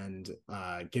 And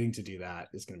getting to do that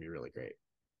is going to be really great.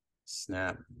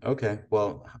 Snap. Okay.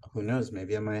 Well, who knows?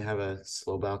 Maybe I might have a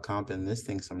slow bow comp in this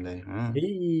thing someday. Huh?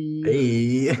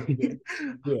 Hey.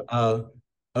 Yeah.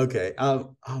 Okay.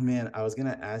 Oh man, I was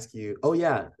gonna ask you. Oh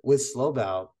yeah, with slow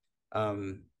bow,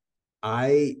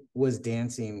 I was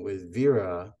dancing with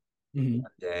Vera one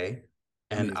day,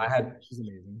 and amazing. She's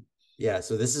amazing. Yeah,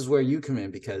 so this is where you come in,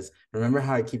 because remember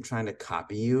how I keep trying to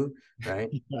copy you,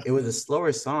 right? It was a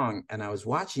slower song, and I was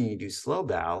watching you do slow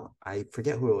bow. I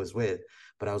forget who it was with,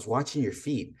 but I was watching your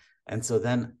feet. And so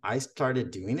then I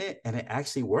started doing it, and it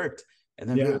actually worked. And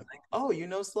then Vera was like, oh, you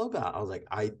know slow bow. I was like,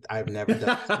 I've never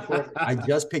done this before. I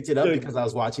just picked it up because I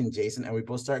was watching Jason, and we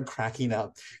both started cracking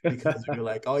up because we were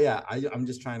like, oh yeah, I'm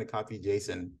just trying to copy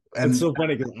Jason. And it's so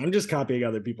funny because I'm just copying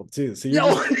other people too. So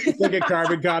you're just like a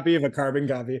carbon copy of a carbon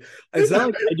copy. It's not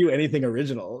like I do anything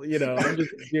original, you know. I'm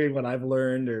just doing what I've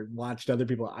learned or watched other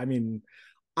people. I mean,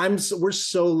 we're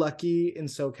so lucky in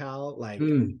SoCal.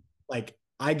 Like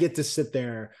I get to sit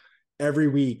there every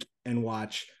week and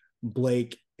watch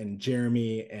Blake and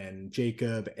Jeremy and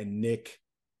Jacob and Nick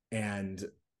and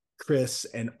Chris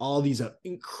and all these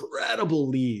incredible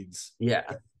leads. Yeah.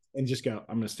 And just go,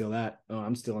 I'm going to steal that. Oh,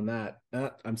 I'm stealing that.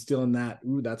 I'm stealing that.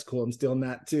 Ooh, that's cool. I'm stealing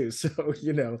that too. So,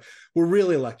 you know, we're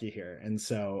really lucky here. And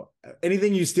so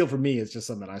anything you steal from me is just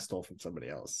something I stole from somebody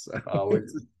else. So.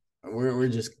 We're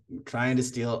just trying to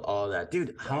steal all that.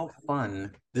 Dude, how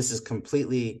fun. This is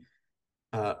completely,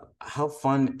 how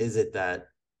fun is it that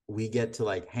we get to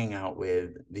like hang out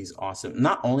with these awesome,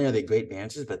 not only are they great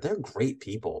dancers, but they're great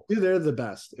people. Dude, they're the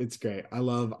best. It's great. I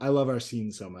love our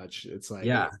scene so much. It's like,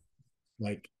 yeah.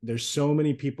 Like there's so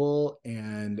many people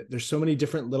and there's so many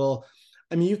different little,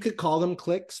 I mean, you could call them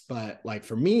cliques, but like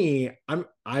for me,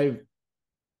 I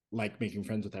like making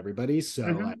friends with everybody. So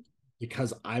like,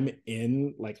 because I'm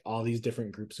in like all these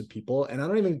different groups of people, and I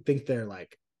don't even think they're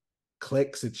like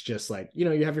cliques. It's just like, you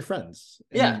know, you have your friends.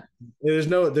 And there's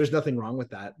nothing wrong with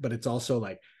that, but it's also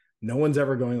like no one's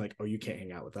ever going like, oh, you can't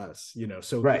hang out with us,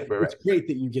 so Right. it's great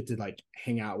that you get to like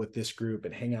hang out with this group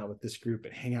and hang out with this group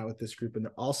and hang out with this group, and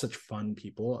they're all such fun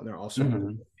people, and they're also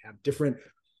have different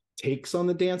takes on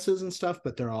the dances and stuff,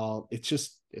 but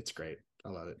it's great. I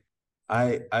love it.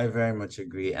 I very much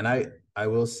agree. And I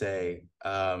will say,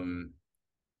 oh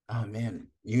man,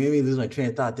 you made me lose my train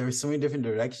of thought. There were so many different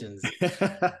directions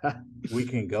we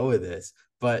can go with this.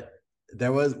 But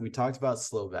we talked about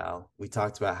slow bal. We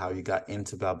talked about how you got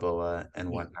into Balboa and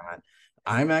whatnot.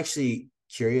 I'm actually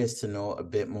curious to know a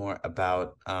bit more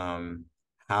about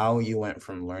how you went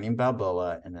from learning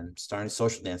Balboa and then starting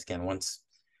social dance again once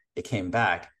it came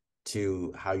back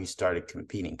to how you started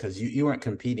competing. Because you weren't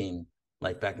competing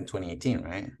like back in 2018,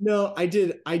 right? No, I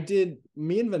did.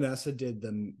 Me and Vanessa did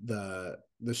the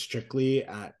Strictly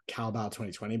at Calbao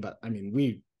 2020, but I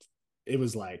mean, it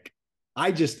was like,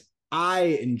 I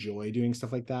enjoy doing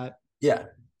stuff like that. Yeah.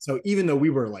 So even though we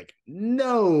were like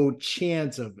no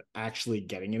chance of actually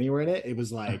getting anywhere in it, it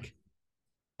was like,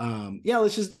 yeah,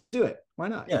 let's just do it. Why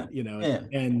not? Yeah.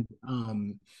 And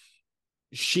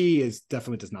she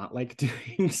definitely does not like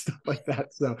doing stuff like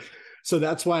that. So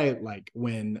that's why, like,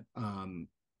 when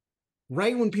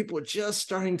right when people are just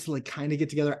starting to like kind of get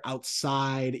together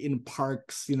outside in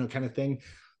parks, kind of thing,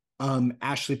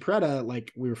 Ashley Peretta,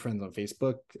 like, we were friends on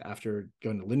Facebook after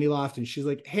going to Lindy Loft, and she's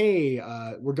like, hey,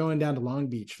 we're going down to Long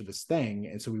Beach for this thing.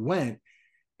 And so we went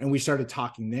and we started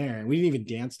talking there, and we didn't even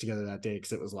dance together that day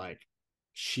because it was like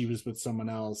she was with someone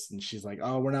else, and she's like,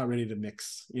 oh, we're not ready to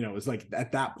mix. It was like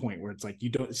at that point where it's like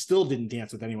you still didn't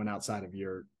dance with anyone outside of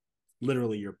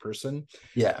literally your person.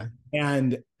 Yeah.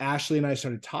 And Ashley and I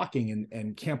started talking,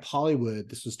 and Camp Hollywood,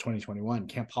 this was 2021,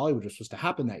 Camp Hollywood was supposed to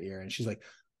happen that year. And she's like,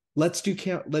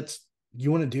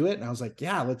 you want to do it? And I was like,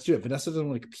 yeah, let's do it. Vanessa doesn't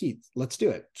want to compete. Let's do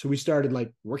it. So we started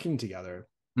like working together,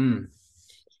 and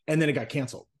then it got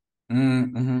canceled.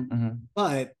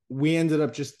 But we ended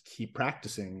up just keep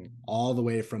practicing all the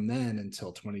way from then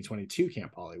until 2022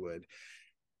 Camp Hollywood.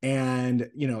 And,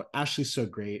 Ashley's so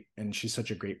great, and she's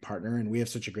such a great partner, and we have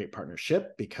such a great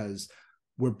partnership because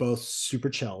we're both super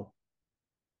chill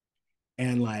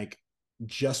and like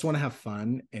just want to have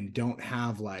fun and don't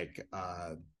have like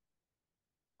a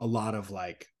lot of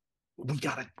like, we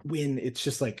gotta win. It's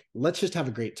just like, let's just have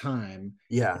a great time.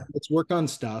 Yeah. Let's work on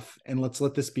stuff and let's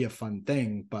let this be a fun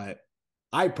thing. But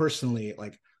I personally,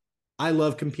 like, I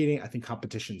love competing. I think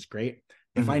competition's great.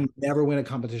 If I never win a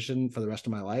competition for the rest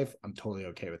of my life, I'm totally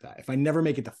okay with that. If I never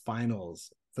make it to finals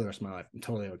for the rest of my life, I'm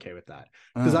totally okay with that.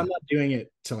 Because I'm not doing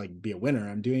it to like be a winner.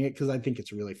 I'm doing it because I think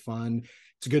it's really fun.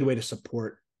 It's a good way to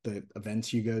support the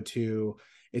events you go to.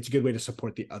 It's a good way to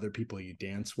support the other people you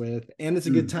dance with. And it's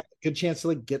a good good chance to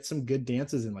like get some good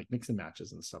dances and like mixing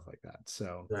matches and stuff like that.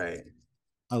 So right.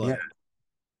 I love it.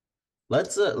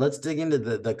 Let's dig into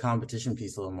the competition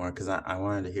piece a little more, because I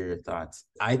wanted to hear your thoughts.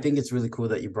 I think it's really cool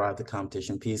that you brought up the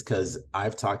competition piece, because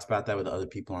I've talked about that with other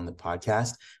people on the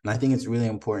podcast, and I think it's really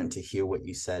important to hear what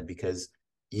you said, because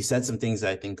you said some things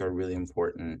that I think are really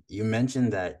important. You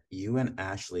mentioned that you and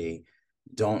Ashley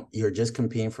you're just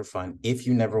competing for fun. If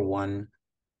you never won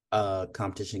a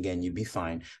competition again, you'd be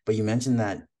fine. But you mentioned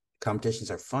that competitions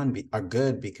are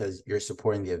good because you're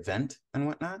supporting the event and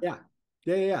whatnot. Yeah.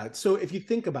 So if you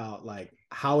think about like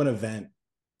how an event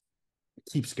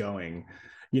keeps going,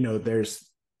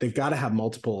 they've got to have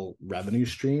multiple revenue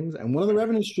streams, and one of the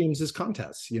revenue streams is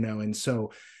contests, and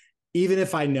so even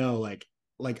if I know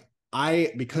like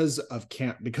because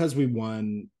we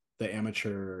won the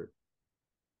amateur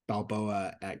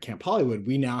Balboa at Camp Hollywood,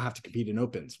 we now have to compete in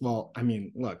opens. Well, I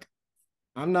mean, look,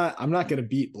 I'm not going to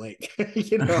beat Blake.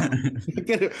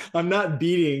 I'm not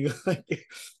beating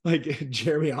like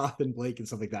Jeremy Oth and Blake and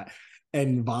stuff like that,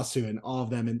 and Vasu and all of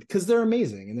them, and because they're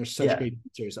amazing and they're such great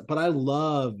dancers. But I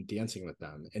love dancing with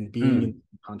them and being in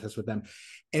contests with them.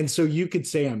 And so you could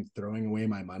say I'm throwing away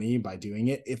my money by doing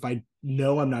it if I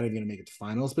know I'm not even going to make it to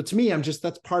finals. But to me,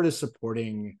 that's part of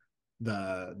supporting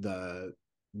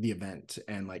the event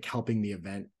and like helping the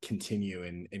event continue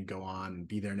and go on and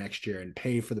be there next year and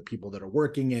pay for the people that are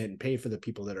working it and pay for the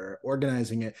people that are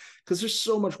organizing it, because there's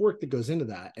so much work that goes into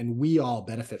that and we all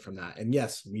benefit from that. And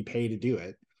yes, we pay to do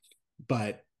it,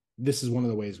 but this is one of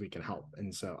the ways we can help.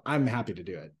 And so I'm happy to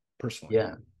do it personally.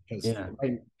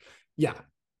 Yeah.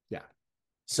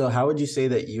 So how would you say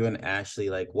that you and Ashley,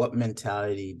 like, what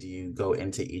mentality do you go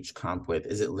into each comp with?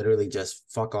 Is it literally just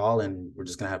fuck all and we're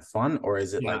just gonna have fun? Or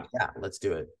is it like, yeah, let's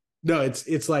do it? No,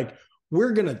 it's like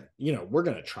we're gonna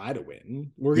try to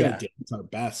win. We're gonna dance our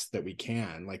best that we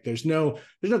can. Like there's no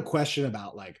question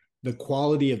about like the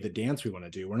quality of the dance we want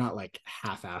to do. We're not like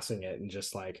half-assing it and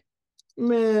just like,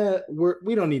 meh,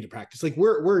 we don't need to practice. Like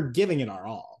we're giving it our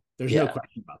all. There's no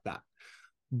question about that.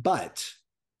 But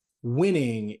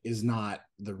winning is not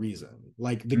the reason.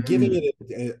 Like the giving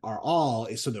it our all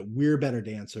is so that we're better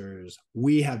dancers,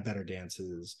 we have better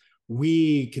dances,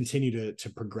 we continue to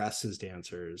progress as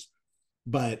dancers.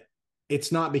 But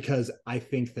it's not because I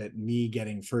think that me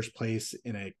getting first place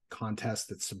in a contest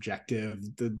that's subjective,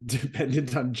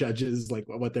 dependent on judges, like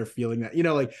what they're feeling, that,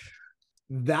 like,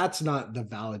 that's not the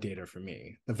validator for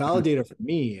me. The validator for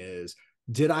me is,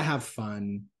 did I have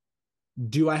fun?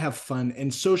 Do I have fun?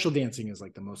 And social dancing is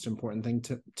like the most important thing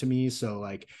to me. So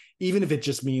like, even if it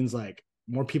just means like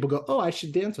more people go, oh, I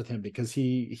should dance with him because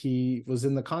he was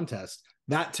in the contest.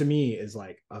 That to me is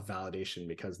like a validation,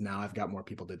 because now I've got more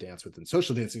people to dance with in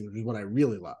social dancing, which is what I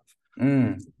really love.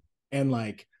 And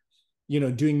like,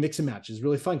 doing mix and match is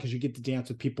really fun because you get to dance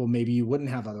with people maybe you wouldn't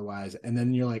have otherwise. And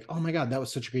then you're like, oh my God, that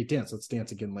was such a great dance. Let's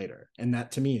dance again later. And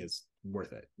that to me is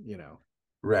worth it,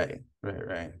 Right.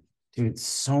 Dude,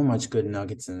 so much good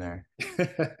nuggets in there.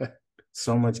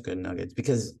 So much good nuggets,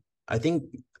 because I think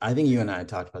you and I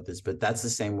talked about this, but that's the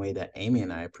same way that Amy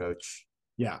and I approach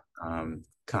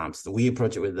comps. We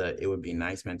approach it with it would be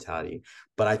nice mentality.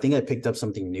 But I think I picked up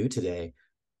something new today,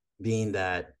 being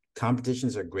that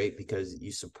competitions are great because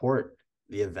you support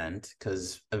the event,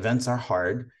 because events are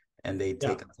hard and they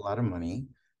take up a lot of money,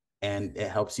 and it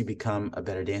helps you become a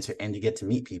better dancer and you get to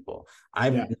meet people.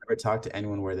 I've never talked to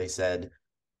anyone where they said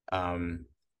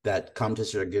that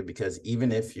competitions are good, because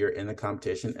even if you're in the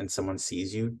competition and someone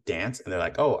sees you dance and they're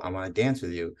like, oh, I want to dance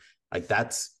with you, like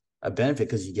that's a benefit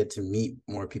because you get to meet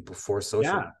more people for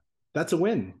social. Yeah, that's a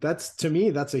win. To me,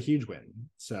 that's a huge win.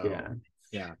 So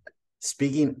yeah.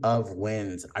 Speaking of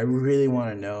wins, I really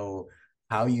want to know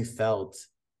how you felt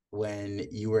when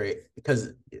you were, because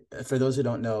for those who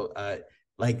don't know,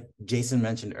 like Jason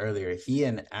mentioned earlier, he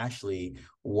and Ashley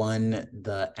won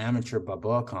the amateur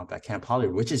Balboa comp at Camp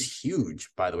Hollywood, which is huge,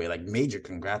 by the way. Like, major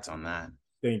congrats on that.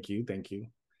 Thank you.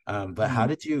 But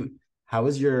what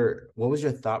was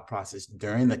your thought process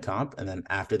during the comp and then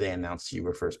after they announced you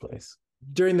were first place?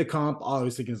 During the comp, all I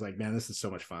was thinking is like, man, this is so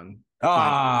much fun.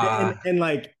 And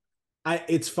like,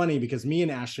 it's funny because me and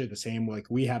Ashley are the same. Like,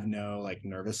 we have no like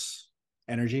nervous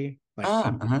energy.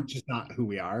 Like, just not who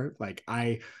we are. Like,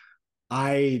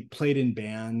 I played in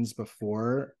bands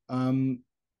before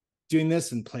doing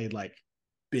this and played like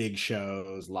big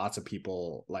shows, lots of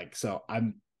people. Like, so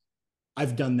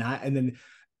I've done that. And then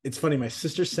it's funny, my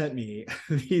sister sent me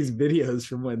these videos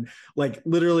from when, like,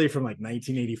 literally from like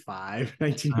 1985,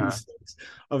 1986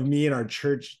 of me and our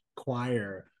church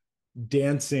choir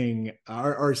dancing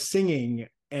or singing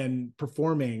and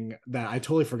performing, that I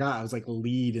totally forgot I was like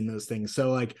lead in those things.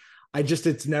 So like,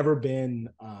 it's never been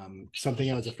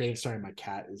something I was afraid of. Sorry, my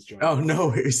cat is joining. Oh, no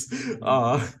worries.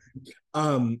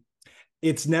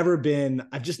 It's never been,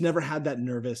 I've just never had that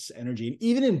nervous energy. And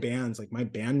even in bands, like my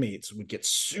bandmates would get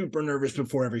super nervous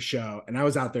before every show. And I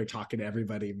was out there talking to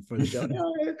everybody before the show.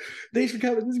 Oh, thanks for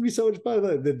coming. This is gonna be so much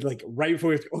fun. Then like right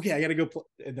before, okay, I gotta go play.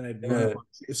 And then I'd run up.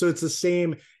 So it's the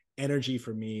same energy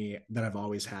for me that I've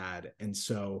always had. And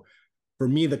so for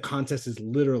me, the contest is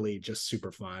literally just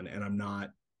super fun. And I'm not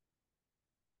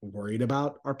worried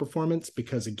about our performance,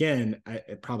 because again,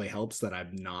 it probably helps that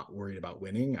I'm not worried about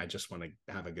winning. I just want to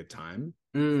have a good time.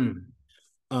 And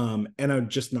I'm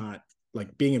just not,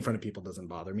 like, being in front of people doesn't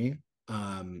bother me.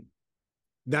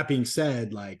 That being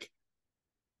said, like,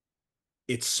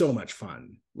 it's so much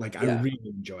fun. Like, I really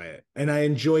enjoy it, and I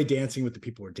enjoy dancing with the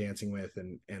people we're dancing with,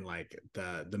 and like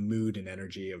the mood and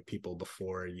energy of people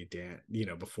before you dance,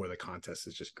 before the contest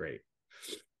is just great.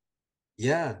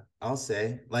 Yeah, I'll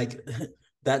say, like,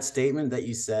 that statement that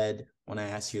you said when I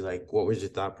asked you, like, what was your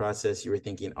thought process? You were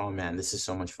thinking, oh man, this is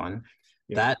so much fun.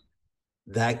 Yeah.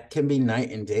 That can be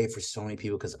night and day for so many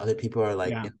people, because other people are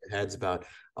like in their heads about,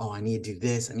 oh, I need to do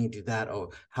this, I need to do that.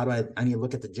 Oh, how do I need to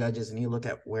look at the judges, I need to look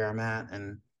at where I'm at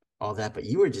and all that. But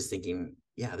you were just thinking,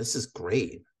 yeah, this is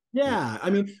great. Yeah.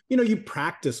 I mean, you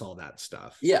practice all that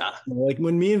stuff. Yeah. Like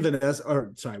when me and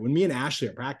Ashley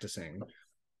are practicing,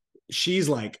 she's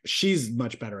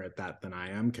much better at that than I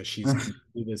am, because she's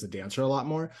as a dancer a lot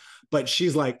more. But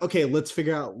she's like, okay, let's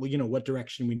figure out what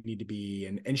direction we need to be,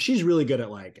 and she's really good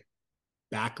at like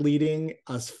back leading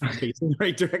us facing the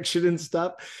right direction and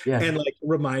stuff, and like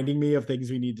reminding me of things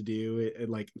we need to do and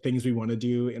like things we want to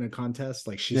do in a contest.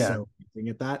 Like, she's so amazing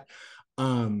at that.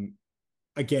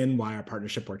 Again, why our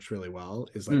partnership works really well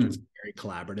is like it's very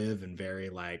collaborative and very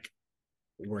like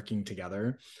working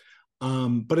together.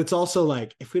 But it's also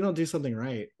like, if we don't do something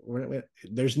right,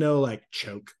 there's no like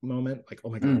choke moment, like, oh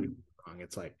my God, we did wrong.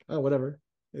 It's like, oh, whatever.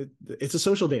 It's a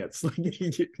social dance, like,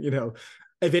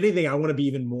 if anything, I want to be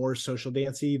even more social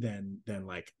dancey than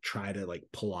like try to like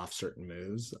pull off certain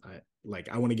moves.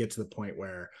 I want to get to the point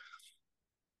where,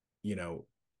 you know,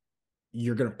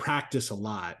 you're going to practice a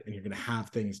lot and you're going to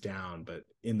have things down, but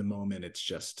in the moment, it's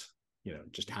just, you know,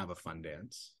 just have a fun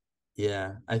dance.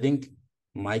 Yeah, I think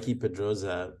Mikey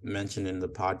Pedroza mentioned in the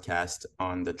podcast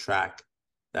on the track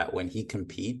that when he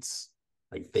competes,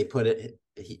 like they put it,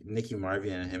 Nicky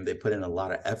Marvin and him, they put in a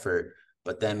lot of effort.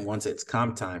 But then once it's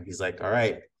comp time, he's like, all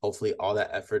right, hopefully all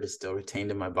that effort is still retained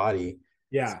in my body.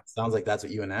 Yeah. Sounds like that's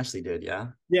what you and Ashley did, yeah?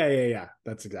 Yeah.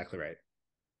 That's exactly right.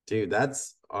 Dude,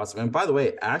 that's awesome. And by the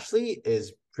way, Ashley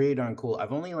is pretty darn cool.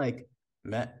 I've only like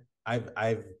met,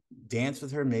 I've danced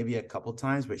with her maybe a couple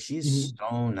times, but she's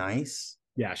so nice.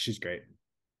 Yeah, she's great.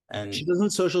 And she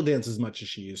doesn't social dance as much as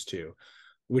she used to,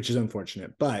 which is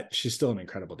unfortunate, but she's still an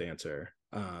incredible dancer.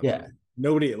 Yeah.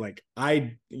 Nobody like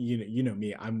you know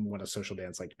me, I'm one of social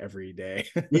dance like every day.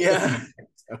 Yeah.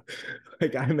 So,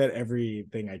 like I'm at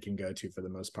everything I can go to for the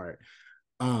most part.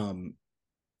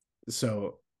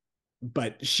 So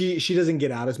but she doesn't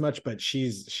get out as much, but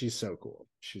she's so cool.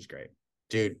 She's great.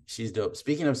 Dude, she's dope.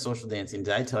 Speaking of social dancing,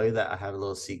 did I tell you that I have a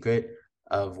little secret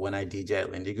of when I DJ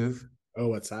at Lindy Groove? Oh,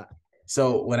 what's that?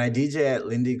 So when I DJ at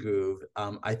Lindy Groove,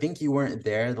 I think you weren't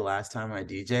there the last time I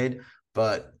DJ'd,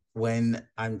 but when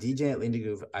I'm DJing at Lindy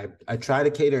Groove, I try to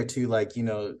cater to like, you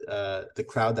know, the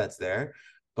crowd that's there.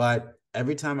 But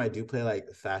every time I do play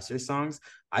like faster songs,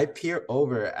 I peer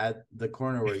over at the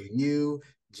corner where you,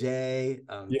 Jay,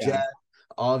 Jeff,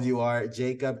 all of you are,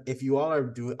 Jacob. If you all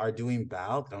are doing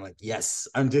bow, I'm like, yes,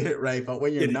 I'm doing it right. But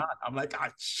when you're not, I'm like, oh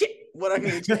shit, what I'm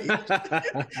gonna change?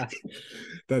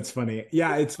 That's funny.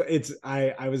 Yeah,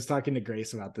 I was talking to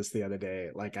Grace about this the other day.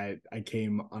 Like I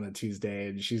came on a Tuesday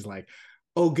and she's like,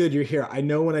 oh good, you're here. I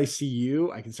know when I see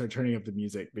you, I can start turning up the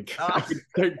music because I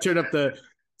can turn up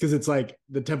because it's like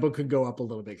the tempo could go up a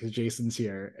little bit because Jason's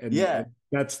here. And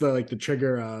that's the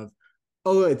trigger of,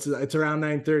 oh, it's around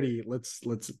 9:30.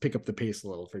 Let's pick up the pace a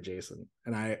little for Jason.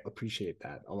 And I appreciate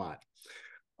that a lot.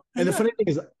 And the funny thing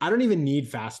is, I don't even need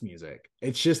fast music.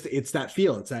 It's that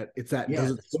feel. It's that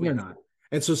does it swing or not?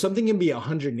 And so something can be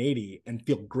 180 and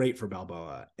feel great for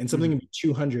Balboa, and something can be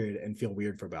 200 and feel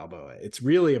weird for Balboa. It's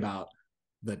really about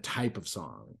the type of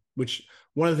song, which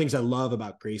one of the things I love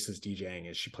about Grace's DJing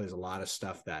is she plays a lot of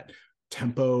stuff that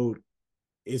tempo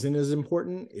isn't as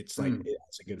important. It's like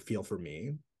it's a good feel for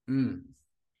me.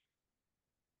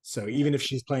 So even if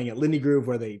she's playing at Lindy Groove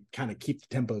where they kind of keep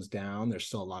the tempos down, there's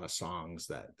still a lot of songs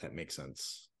that make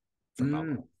sense for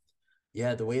Balboa.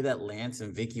 Yeah, the way that Lance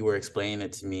and Vicky were explaining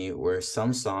it to me, where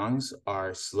some songs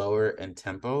are slower in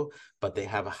tempo, but they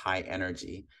have a high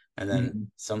energy. And then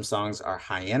some songs are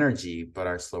high energy, but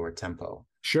are slower tempo.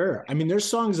 Sure. I mean, there's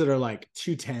songs that are like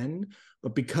 210,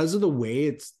 but because of the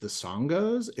way the song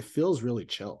goes, it feels really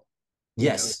chill.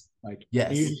 Yes. You're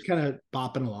just kind of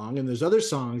bopping along. And there's other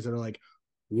songs that are like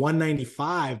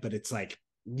 195, but it's like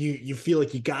you feel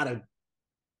like you gotta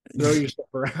throw yourself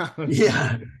around.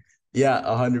 Yeah,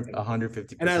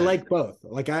 150%. And I like both.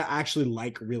 Like I actually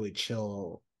like really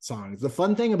chill songs. The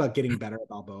fun thing about getting better at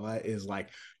Balboa is like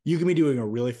you can be doing a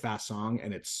really fast song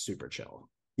and it's super chill.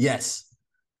 Yes.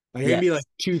 Like I can be like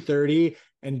 230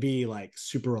 and be like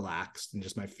super relaxed and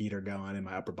just my feet are going and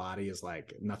my upper body is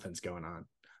like nothing's going on.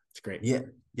 It's great.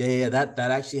 Yeah. That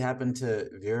actually happened to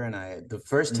Vera and I. The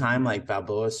first time like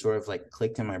Balboa sort of like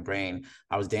clicked in my brain,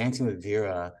 I was dancing with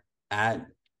Vera at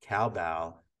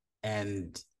Calbal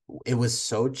and it was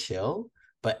so chill,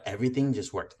 but everything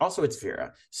just worked. Also, it's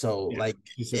Vera. So like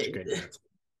she's such a great dancer.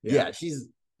 Yeah, she's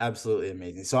absolutely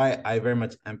amazing. So I very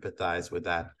much empathize with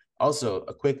that. Also,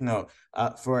 a quick note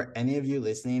for any of you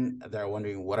listening that are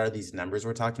wondering what are these numbers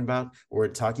we're talking about? We're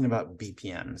talking about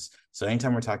BPMs. So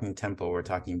anytime we're talking tempo, we're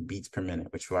talking beats per minute,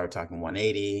 which we're talking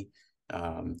 180.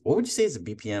 What would you say is a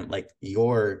BPM? Like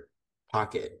your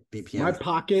pocket BPM? My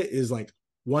pocket is like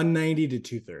 190 to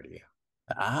 230.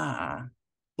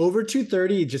 Over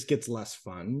 230, it just gets less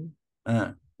fun.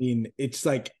 I mean, it's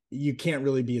like you can't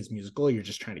really be as musical. You're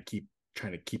just trying to keep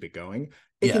it going.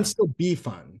 It can still be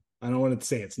fun. I don't want to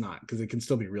say it's not because it can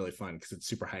still be really fun because it's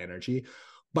super high energy.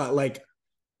 But like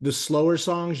the slower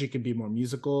songs, you can be more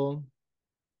musical.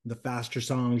 The faster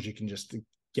songs, you can just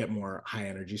get more high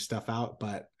energy stuff out.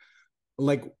 But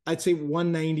like I'd say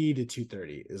 190 to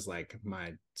 230 is like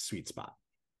my sweet spot.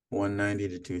 190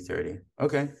 to 230.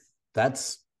 Okay.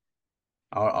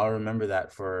 I'll remember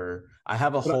that for I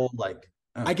have a whole like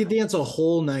I could dance a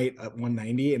whole night at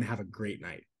 190 and have a great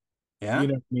night. Yeah. You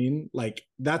know what I mean? Like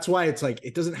that's why it's like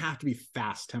it doesn't have to be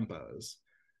fast tempos.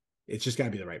 It's just gotta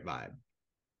be the right vibe.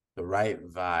 The right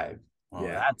vibe. Well,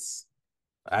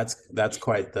 that's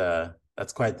quite the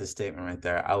That's quite the statement right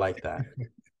there. I like that.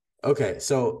 Okay,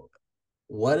 so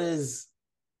what is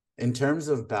in terms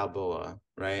of Balboa,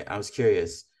 right? I was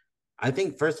curious. I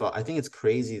think first of all, I think it's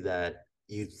crazy that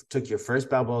you took your first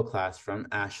Balboa class from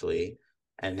Ashley,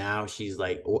 and now she's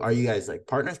like, are you guys like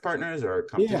partners or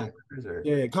competition Yeah, partners or?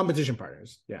 yeah, competition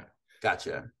partners. Yeah,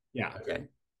 Gotcha. yeah. Okay.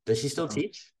 Does she still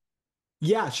teach?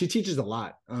 Yeah, she teaches a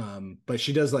lot. But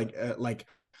she does like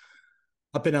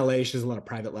up in LA, she does a lot of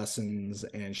private lessons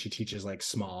and she teaches like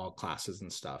small classes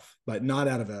and stuff, but not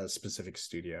out of a specific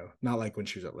studio. Not like when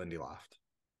she was at Lindy Loft.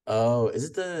 Oh, is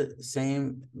it the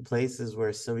same places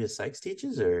where Sylvia Sykes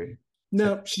teaches or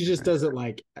No, she just different? does it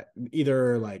like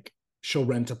either like she'll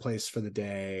rent a place for the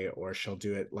day or she'll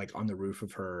do it like on the roof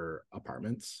of her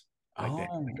apartments. Like they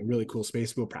have like a Oh, really cool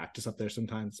space. We'll practice up there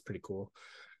sometimes. It's pretty cool.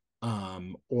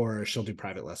 Or she'll do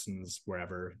private lessons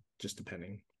wherever, just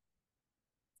depending.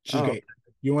 She's oh, great.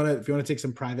 You want to if you want to take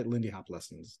some private Lindy Hop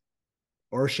lessons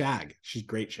or shag, she's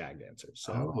great shag dancer.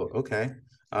 So oh, okay.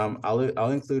 I'll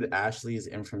include Ashley's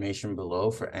information below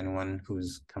for anyone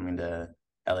who's coming to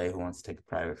LA who wants to take a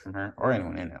private from her or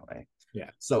anyone in LA.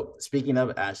 yeah. So speaking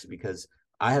of Ashley, because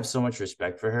I have so much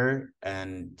respect for her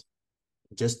and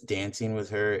just dancing with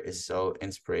her is so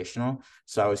inspirational.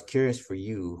 So I was curious for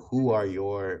you, who are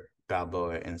your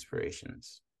Balboa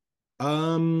inspirations?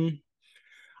 Um,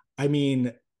 I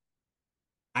mean,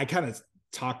 I kind of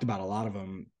talked about a lot of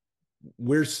them.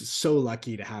 We're so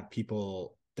lucky to have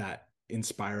people that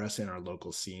inspire us in our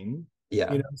local scene.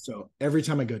 Yeah. So every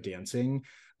time I go dancing,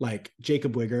 like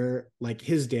Jacob Wigger, like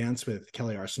his dance with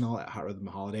Kelly Arsenal at Hot Rhythm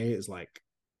Holiday is like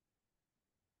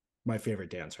my favorite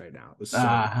dance right now. It was so,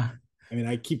 Ah. I mean,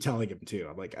 I keep telling him too.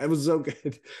 I'm like, I was so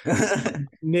good.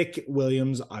 Nick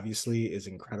Williams obviously is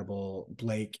incredible.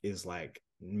 Blake is like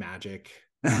magic.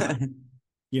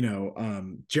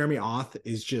 Jeremy Oth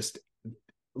is just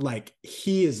like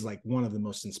he is like one of the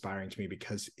most inspiring to me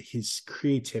because his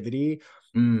creativity,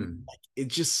 Mm. like,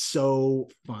 it's just so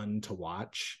fun to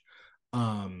watch.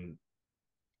 Um,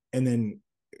 and then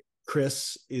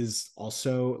Chris is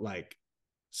also like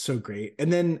so great.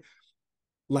 And then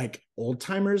like old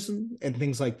timers and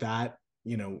things like that,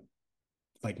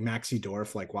 like Maxi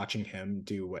Dorf, like watching him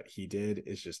do what he did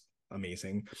is just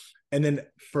amazing. And then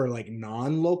for like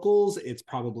non-locals, it's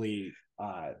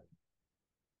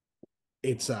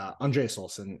Andreas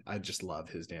Olsen. I just love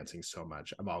his dancing so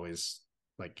much.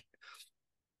 Like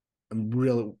I'm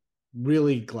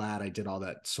really glad I did all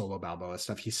that solo Balboa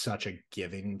stuff. He's such a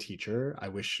giving teacher. I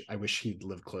wish he'd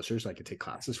lived closer so I could take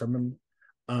classes from him.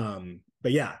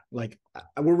 But yeah, like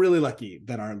we're really lucky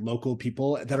that our local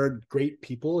people that are great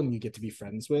people and you get to be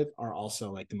friends with are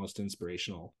also like the most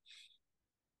inspirational.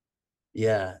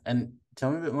 Yeah, and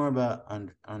tell me a bit more about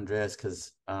Andreas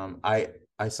because I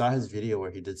saw his video where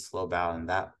he did slow bow and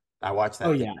that I watched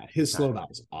Oh that yeah, video a few his slow times. bow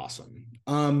is awesome.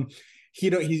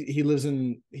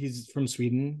 He's from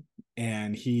Sweden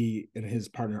and he and his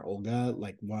partner Olga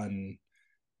like won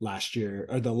last year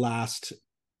or the last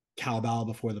cowbell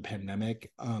before the pandemic.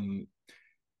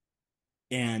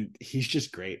 And he's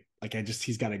just great. Like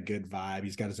he's got a good vibe.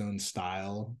 He's got his own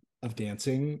style of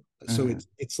dancing. So Mhm,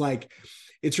 it's like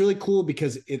it's really cool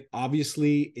because it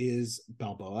obviously is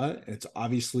Balboa and it's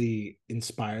obviously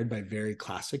inspired by very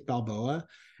classic Balboa.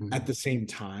 At mhm. the same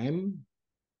time,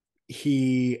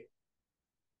 he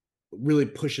really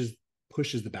pushes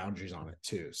the boundaries on it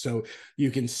too. So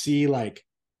you can see like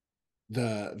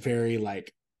the very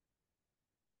like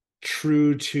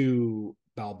true to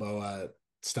Balboa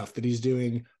stuff that he's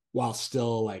doing while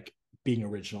still like being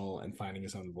original and finding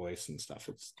his own voice and stuff.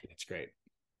 It's great.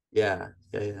 Yeah,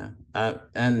 yeah, yeah.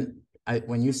 And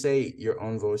when you say your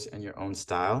own voice and your own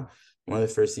style, one of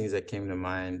the first things that came to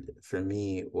mind for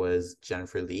me was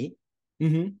Jennifer Lee.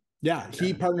 Mm-hmm. Yeah, he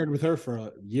Yeah. partnered with her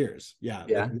for years. Yeah, like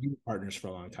Yeah. we were partners for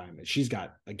a long time. And she's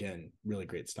got again really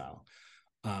great style.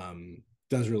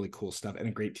 Does really cool stuff and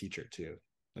a great teacher too.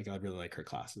 Like I really like her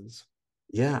classes.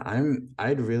 Yeah,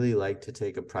 I'd really like to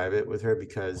take a private with her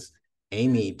because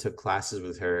Amy took classes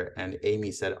with her and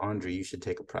Amy said, Andre, you should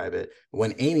take a private.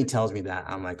 When Amy tells me that,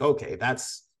 I'm like, okay,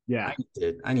 that's Yeah.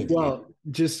 I need to do. Well,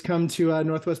 just come to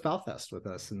Northwest Balfest with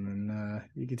us, and then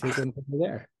you can take one from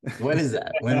there. When is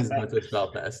that? When is Northwest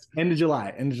Belfast? End of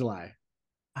July. End of July.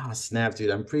 Oh, snap, dude.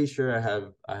 I'm pretty sure I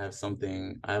have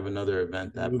something. I have another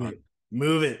event that Move month. it.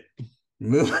 Move it.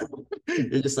 Move.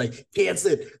 You're just like,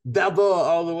 cancel it. Balboa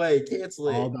all the way. Cancel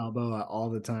All it. Balboa all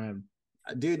the time.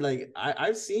 Dude, like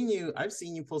I've seen you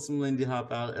pull some Lindy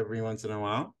Hop out every once in a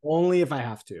while. Only if I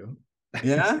have to.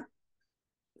 Yeah.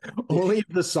 Only if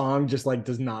the song just like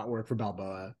does not work for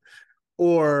Balboa,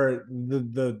 or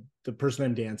the person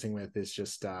I'm dancing with is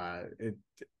just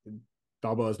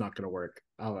Balboa is not going to work.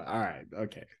 All right,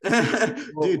 okay,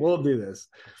 Dude, we'll do this.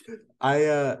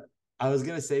 I was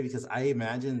gonna say because I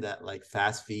imagine that like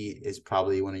Fast Feet is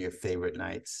probably one of your favorite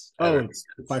nights Oh, ever. it's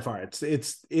by far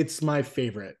it's my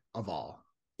favorite of all.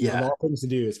 Of Yeah, all things to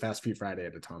do is Fast Food Friday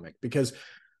at Atomic, because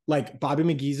like Bobby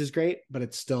McGee's is great, but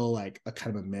it's still like a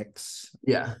kind of a mix.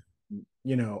 yeah,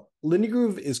 You know, Lindy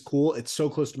Groove is cool. It's so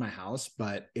close to my house,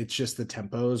 but it's just the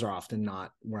tempos are often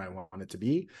not where I want it to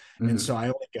be. And mm-hmm. so I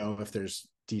only go if there's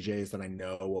DJs that I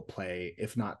know will play,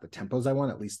 if not the tempos I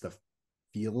want, at least the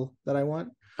feel that I want.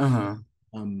 Uh-huh.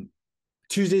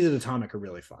 Tuesdays at Atomic are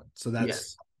really fun. So that's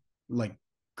Yes. like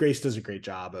Grace does a great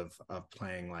job of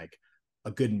playing like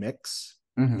a good mix.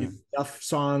 Mm-hmm. Enough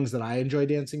songs that I enjoy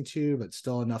dancing to, but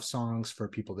still enough songs for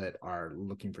people that are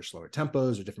looking for slower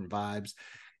tempos or different vibes.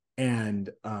 And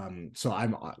so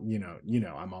I'm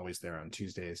I'm always there on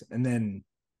Tuesdays. And then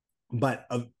but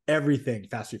of everything,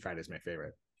 Fast Food Friday is my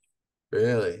favorite.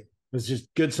 Really? It's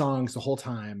just good songs the whole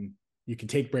time. You can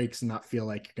take breaks and not feel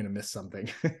like you're gonna miss something.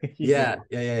 Yeah,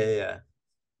 yeah.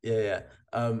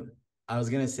 I was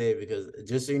gonna say because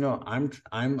just so you know,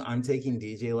 I'm taking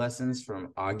DJ lessons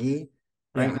from Augie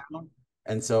right Yeah. now.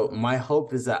 And so my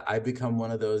hope is that I become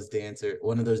one of those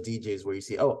DJs where you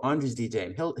see, oh, Andre's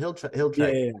DJing. He'll try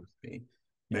Yeah. me.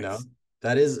 You know, Nice.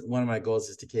 that is one of my goals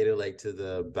is to cater like to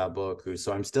the Balboa crew.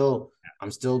 So I'm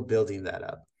still building that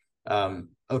up.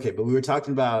 Okay, but we were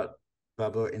talking about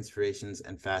Balboa inspirations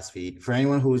and fast feet. For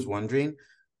anyone who was wondering,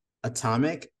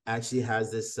 Atomic actually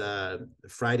has this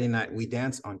Friday night. We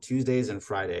dance on Tuesdays and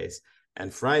Fridays.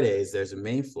 And Fridays, there's a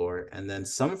main floor. And then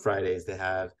some Fridays, they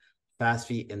have fast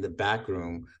feet in the back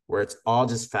room where it's all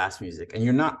just fast music. And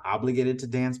you're not obligated to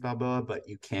dance Balboa, but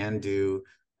you can do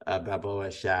Balboa,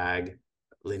 Shag,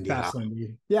 Lindy Fast Hop.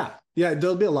 Lindy. Yeah. Yeah.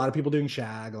 There'll be a lot of people doing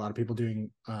Shag, a lot of people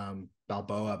doing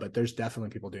Balboa, but there's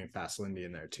definitely people doing Fast Lindy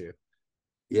in there too.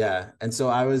 Yeah. And so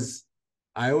I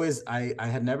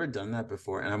had never done that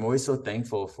before. And I'm always so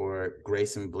thankful for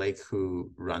Grace and Blake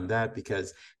who run that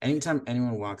because anytime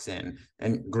anyone walks in,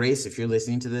 and Grace, if you're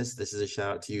listening to this, this is a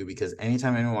shout out to you because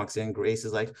anytime anyone walks in, Grace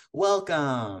is like,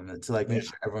 welcome to like make Yeah.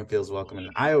 sure everyone feels welcome. And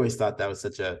I always thought that was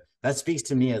that speaks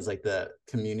to me as like the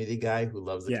community guy who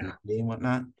loves the Yeah. community and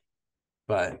whatnot.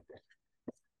 But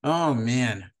oh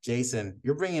man, Jason,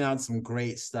 you're bringing out some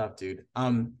great stuff, dude.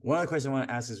 One other question I want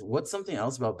to ask is, what's something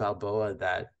else about Balboa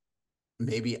that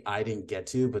maybe I didn't get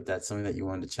to, but that's something that you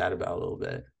wanted to chat about a little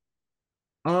bit?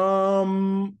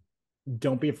 Um,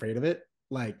 don't be afraid of it.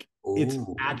 Like it's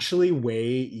Oh, actually way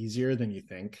easier than you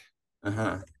think.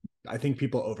 uh-huh. I think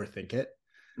people overthink it.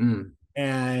 Mm.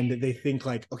 And they think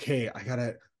like, okay, I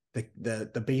gotta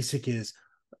the basic is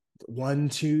 1,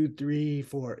 2, 3,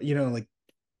 4, like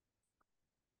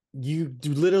you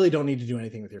literally don't need to do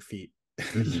anything with your feet.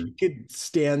 Mm-hmm. You could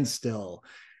stand still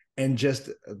and just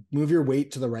move your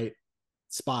weight to the right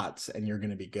spots and you're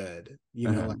going to be good.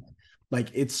 Uh-huh. Like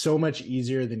it's so much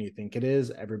easier than you think it is.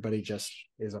 Everybody just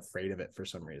is afraid of it for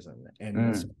some reason.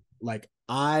 And so, like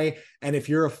and if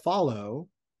you're a follow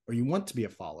or you want to be a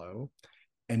follow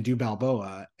and do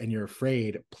Balboa and you're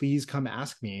afraid, please come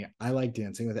ask me. I like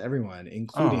dancing with everyone,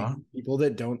 including people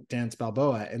that don't dance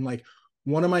Balboa. And like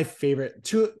one of my favorite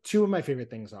two of my favorite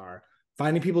things are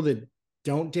finding people that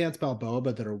don't dance Balboa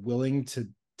but that are willing to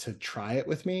try it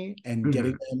with me and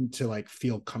getting them to like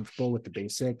feel comfortable with the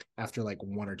basic after like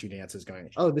 1 or 2 dances going,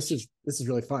 oh, this is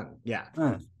really fun. Yeah.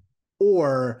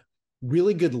 Or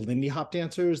really good Lindy Hop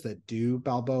dancers that do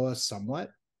Balboa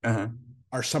somewhat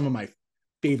are some of my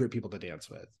favorite people to dance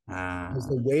with. Because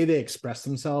the way they express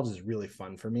themselves is really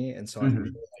fun for me. And so I really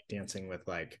like dancing with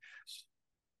like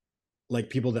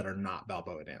people that are not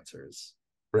Balboa dancers.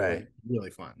 Right. Like, really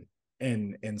fun.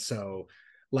 And so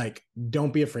like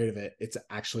don't be afraid of it. It's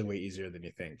actually way easier than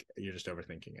you think. You're just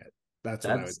overthinking it. That's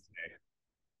what I would say.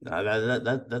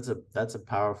 That's a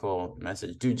powerful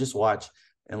message. Dude, just watch.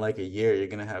 In like a year, you're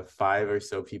gonna have 5 or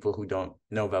so people who don't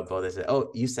know about Bo. They say,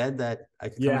 oh, you said that I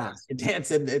could come and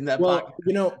dance in that well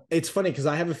podcast. It's funny because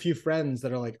I have a few friends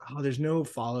that are like, oh, there's no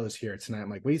follows here tonight. I'm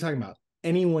like, what are you talking about?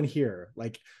 Anyone here?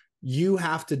 Like you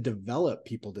have to develop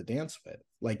people to dance with.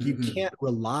 Like you can't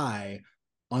rely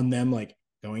on them like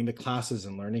going to classes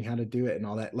and learning how to do it and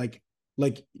all that. Like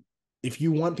if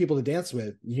you want people to dance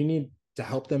with, you need to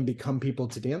help them become people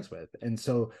to dance with. And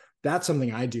so that's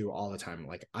something I do all the time.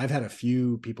 Like I've had a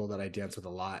few people that I dance with a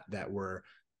lot that were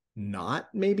not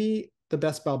maybe the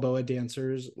best Balboa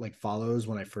dancers, like follows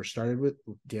when I first started with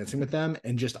dancing with them.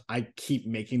 And just, I keep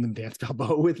making them dance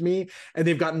Balboa with me and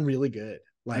they've gotten really good,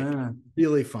 like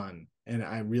really fun. And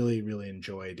I really, really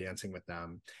enjoy dancing with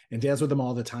them and dance with them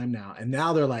all the time now. And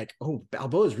now they're like, oh,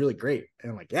 Balboa is really great.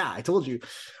 And I'm like, yeah, I told you.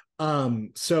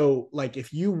 So like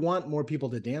if you want more people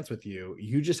to dance with you,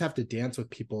 you just have to dance with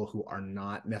people who are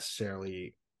not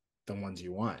necessarily the ones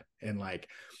you want. And like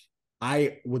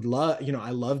I would love, you know, I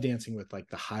love dancing with like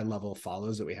the high level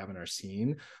follows that we have in our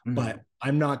scene, but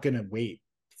I'm not gonna wait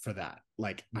for that.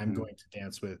 Like I'm going to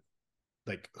dance with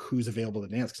like who's available to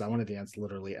dance because I want to dance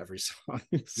literally every song.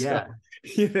 So, Yeah.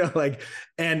 you know, like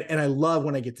and I love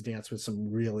when I get to dance with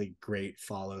some really great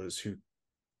follows who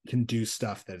can do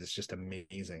stuff that is just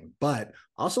amazing. But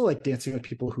also like dancing with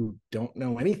people who don't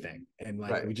know anything. And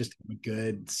like we just have a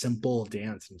good, simple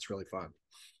dance and it's really fun.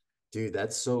 Dude,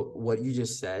 that's so what you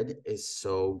just said is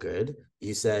so good.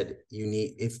 You said you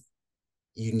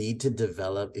need to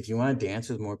develop, if you want to dance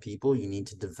with more people, you need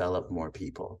to develop more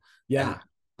people. Yeah. And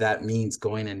that means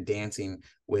going and dancing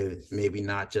with maybe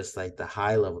not just like the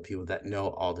high level people that know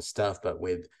all the stuff, but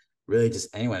with really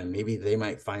just anyone. Maybe they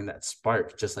might find that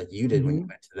spark just like you did when you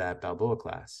went to that Balboa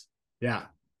class. Yeah.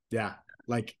 Yeah.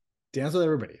 Like dance with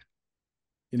everybody.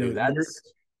 You know, Dude, that's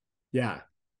yeah.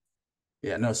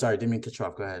 Yeah, no, sorry, didn't mean to cut you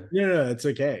off. Go ahead. No, it's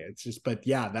okay. It's just, but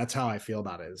yeah, that's how I feel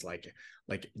about it is like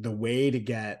the way to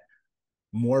get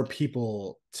more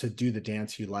people to do the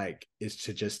dance you like is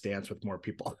to just dance with more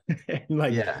people and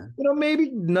like you know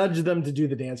maybe nudge them to do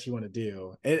the dance you want to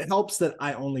do. It helps that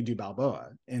I only do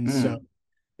Balboa, and so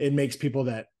it makes people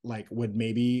that like would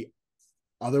maybe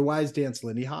otherwise dance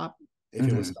Lindy Hop if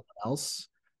it was someone else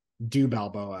do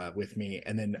Balboa with me,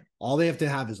 and then all they have to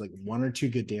have is like one or two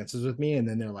good dances with me, and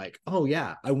then they're like, oh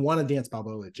yeah, I want to dance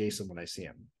Balboa with Jason when I see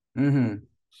him.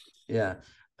 Yeah.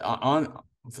 On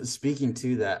speaking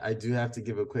to that, I do have to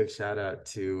give a quick shout out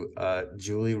to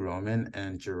Julie Roman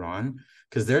and Jerron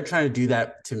because they're trying to do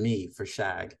that to me for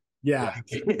Shag. Yeah,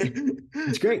 like,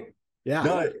 it's great. Yeah.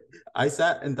 No, I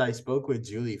sat and I spoke with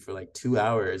Julie for like 2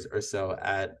 hours or so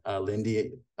at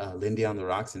Lindy on the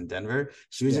Rocks in Denver.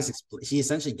 She was she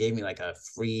essentially gave me like a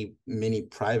free mini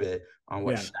private on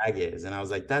what Shag is, and I was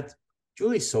like, "That's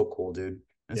Julie's so cool, dude."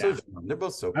 And so they're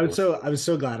both so cool. I was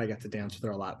so glad I got to dance with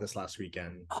her a lot this last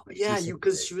weekend. Oh yeah,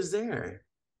 because she was there.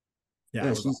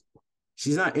 Yeah,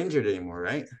 she's not injured anymore,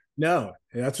 right? No,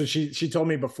 that's what she told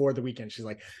me before the weekend. She's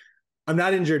like, I'm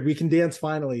not injured. We can dance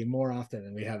finally more often.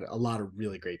 And we had a lot of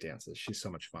really great dances. She's so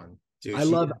much fun. Dude,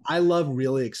 I love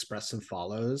really expressive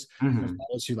follows,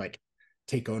 follows who like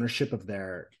take ownership of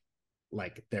their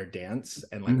dance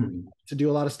and like to do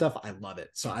a lot of stuff. I love it.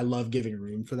 So I love giving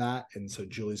room for that. And so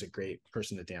Julie's a great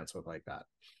person to dance with like that.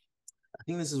 I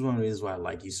think this is one of the reasons why I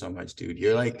like you so much, dude.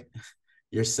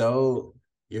 You're so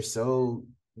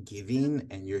giving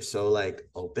and you're so like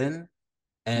open.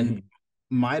 And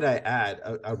might I add,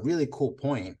 a really cool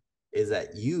point is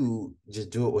that you just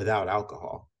do it without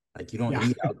alcohol. Like you don't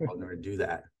need alcohol in order to do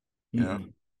that, you know?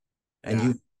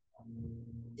 And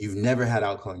you've never had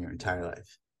alcohol in your entire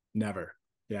life. Never.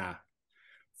 Yeah.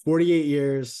 48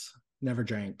 years, never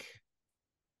drank.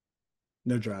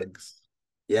 No drugs.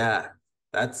 Yeah.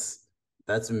 That's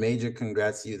a major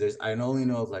congrats to you. I only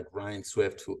know of like Ryan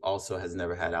Swift, who also has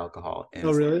never had alcohol.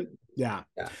 Oh, really? Yeah.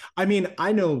 I mean,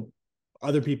 I know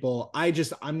other people.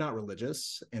 I'm not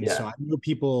religious. And so I know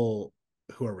people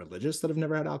who are religious that have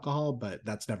never had alcohol, but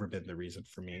that's never been the reason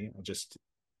for me.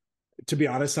 To be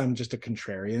honest, I'm just a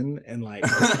contrarian and like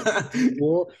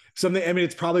cool. Something, I mean,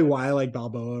 it's probably why I like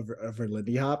Balboa over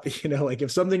Lindy Hop. You know, like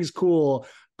if something's cool,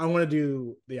 I want to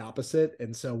do the opposite.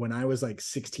 And so when I was like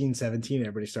 16, 17,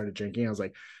 everybody started drinking. I was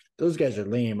like, those guys are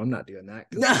lame. I'm not doing that.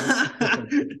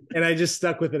 And I just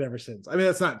stuck with it ever since. I mean,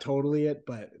 that's not totally it,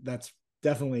 but that's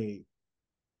definitely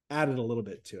added a little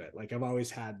bit to it. Like I've always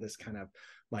had this kind of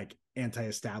like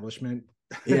anti-establishment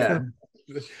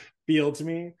feel to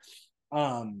me.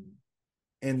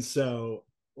 And so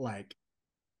like,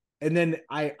 and then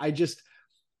I just,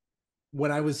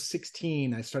 when I was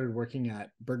 16, I started working at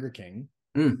Burger King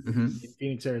in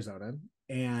Phoenix, Arizona.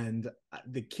 And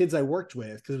the kids I worked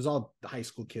with, because it was all the high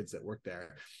school kids that worked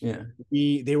there. Yeah.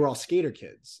 They were all skater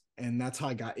kids. And that's how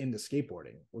I got into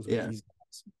skateboarding was with these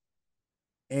guys.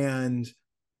 And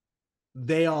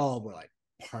they all were like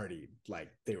partied, like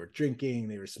they were drinking,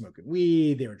 they were smoking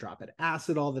weed, they were dropping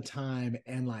acid all the time.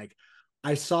 And like,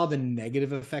 I saw the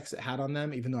negative effects it had on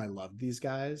them, even though I loved these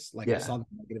guys. Like I saw the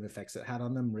negative effects it had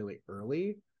on them really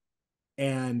early.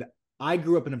 And I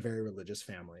grew up in a very religious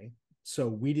family. So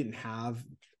we didn't have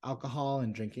alcohol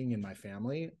and drinking in my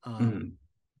family. And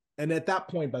at that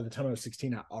point, by the time I was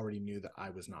 16, I already knew that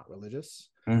I was not religious.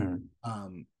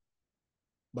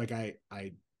 Like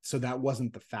so that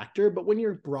wasn't the factor. But when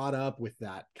you're brought up with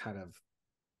that kind of,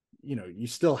 you know, you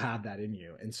still have that in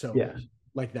you. And so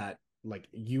like that, like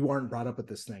you aren't brought up with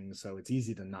this thing, so it's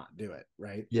easy to not do it,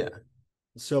 right?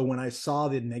 So when I saw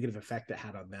the negative effect it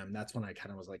had on them, that's when I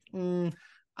kind of was like,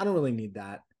 I don't really need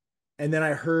that. And then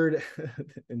I heard,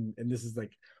 and this is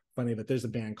like funny, but there's a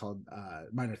band called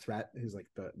Minor Threat, who's like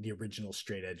the original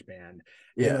straight edge band.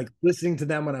 And Yeah. like listening to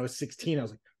them when I was 16, I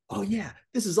was like, oh yeah,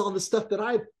 this is all the stuff that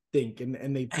I think.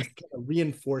 And they just kind of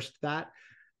reinforced that.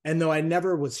 And though I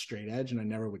never was straight edge and I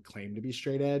never would claim to be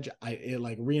straight edge, it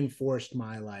like reinforced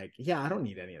my like, yeah, I don't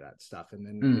need any of that stuff. And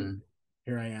then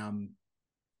here I am,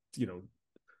 you know,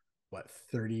 what,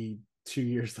 32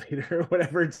 years later or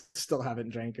whatever, still haven't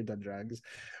drank or done drugs.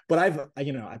 But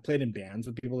I played in bands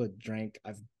with people that drank.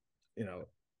 You know,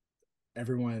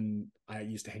 everyone I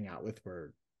used to hang out with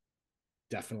were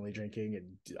definitely drinking,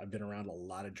 and I've been around a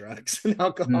lot of drugs and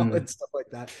alcohol and stuff like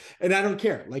that. And I don't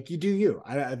care. Like, you do you.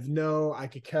 I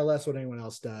could care less what anyone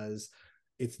else does.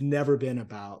 It's never been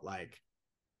about like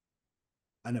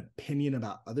an opinion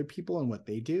about other people and what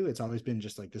they do. It's always been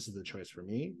just like, this is the choice for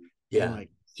me. Yeah. And like,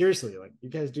 seriously, like, you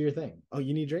guys do your thing. Oh,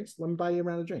 you need drinks? Let me buy you a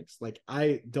round of drinks. Like,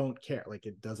 I don't care. Like,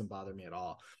 it doesn't bother me at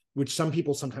all. Which some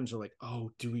people sometimes are like,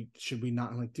 oh, should we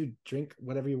not? I'm like, dude, drink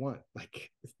whatever you want. Like,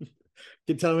 you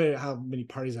can tell me how many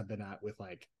parties I've been at with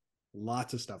like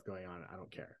lots of stuff going on. I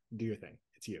don't care. Do your thing.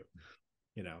 It's you.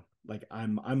 You know, like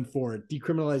I'm for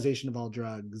decriminalization of all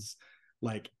drugs.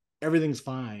 Like, everything's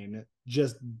fine.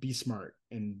 Just be smart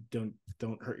and don't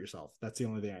hurt yourself. That's the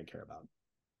only thing I care about.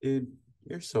 Dude,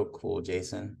 you're so cool,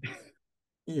 Jason.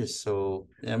 You're so,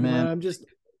 yeah, Well, man. I'm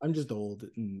just old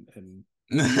and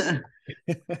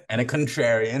And a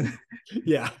contrarian.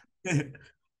 yeah.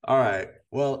 All right.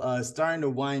 Well, starting to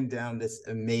wind down this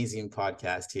amazing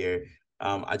podcast here.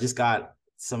 I just got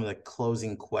some of the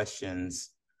closing questions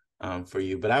for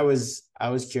you, but I was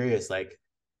curious, like,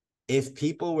 if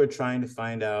people were trying to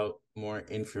find out more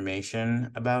information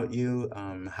about you,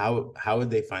 how would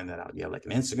they find that out? You have like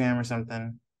an Instagram or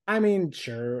something? I mean,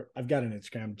 sure. I've got an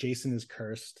Instagram. Jason is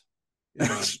cursed.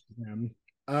 Is my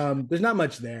Instagram. There's not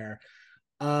much there.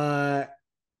 I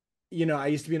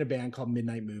used to be in a band called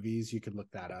Midnight Movies. You could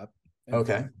look that up.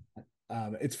 Okay.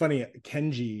 It's funny.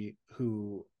 Kenji,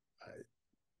 who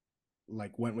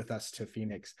like went with us to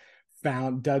Phoenix,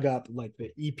 dug up like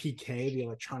the EPK, the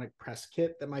electronic press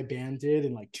kit that my band did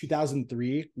in like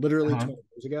 2003, literally 20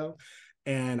 years ago.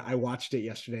 And I watched it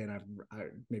yesterday, and I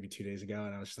maybe 2 days ago,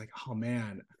 and I was just like, oh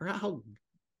man, I forgot how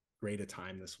great a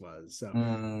time this was. So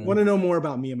want to know more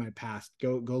about me and my past,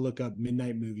 go look up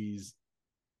Midnight Movies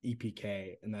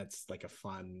EPK, and that's like a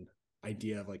fun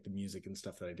idea of like the music and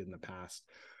stuff that I did in the past.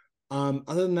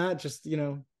 Other than that, just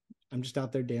I'm just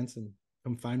out there dancing.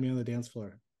 Come find me on the dance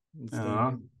floor.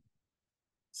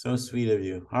 So sweet of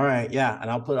you. All right, yeah, and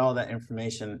I'll put all that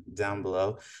information down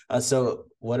below. So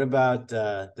what about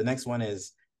the next one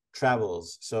is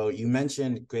travels. So you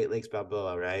mentioned Great Lakes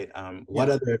Balboa, right? What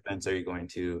other events are you going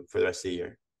to for the rest of the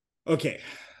year? Okay,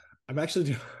 I'm actually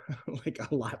doing like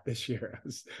a lot this year.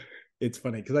 It's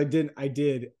funny because I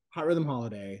did Hot Rhythm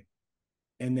Holiday,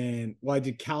 and then I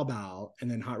did Cowbell,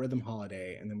 and then Hot Rhythm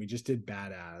Holiday, and then we just did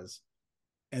Badass,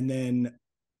 and then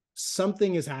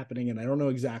something is happening, and I don't know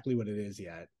exactly what it is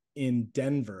yet, in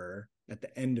Denver at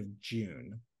the end of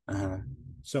June.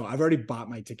 So I've already bought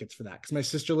my tickets for that because my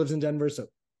sister lives in Denver, so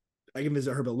I can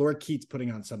visit her. But Laura Keats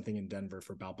putting on something in Denver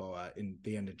for Balboa in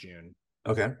the end of June.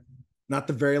 Okay. Not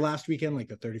the very last weekend, like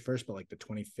the 31st, but like the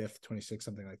 25th, 26th,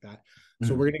 something like that.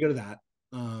 So we're going to go to that.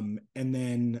 And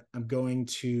then I'm going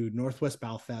to Northwest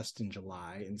Balfest in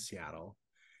July in Seattle.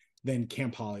 Then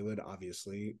Camp Hollywood,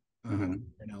 obviously, in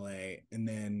LA. And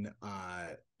then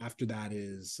after that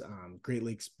is Great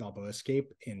Lakes Balboa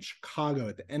Escape in Chicago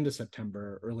at the end of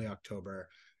September, early October.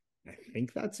 I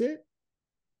think that's it.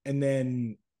 And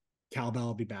then Cowbell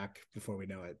will be back before we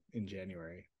know it in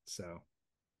January. So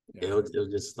yeah. It'll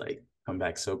just like come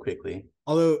back so quickly.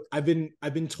 Although I've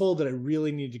been told that I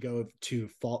really need to go to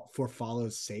For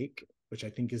Follow's Sake, which I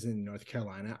think is in North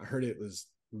Carolina. I heard it was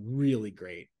really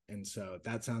great. And so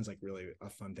that sounds like really a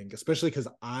fun thing, especially because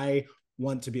I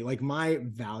want to be like, my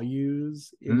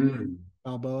values in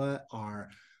Balboa are,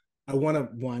 I want to,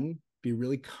 one, be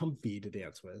really comfy to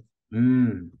dance with.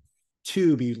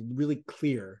 Two, be really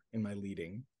clear in my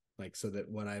leading, like so that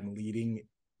what I'm leading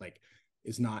like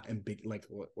is not big, like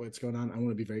what's going on. I want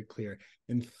to be very clear.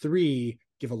 And three,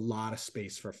 give a lot of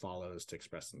space for follows to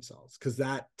express themselves, because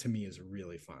that to me is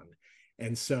really fun.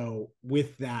 And so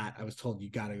with that, I was told you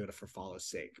got to go to For Follow's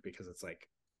Sake, because it's like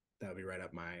that would be right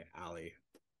up my alley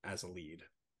as a lead.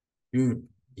 Dude,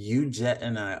 you, Jet,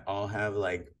 and I all have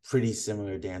like pretty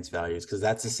similar dance values, because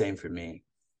that's the same for me.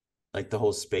 Like the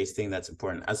whole space thing, that's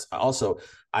important. As also,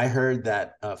 I heard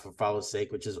that For Follow's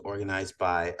Sake, which is organized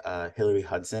by Hillary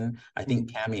Hudson, I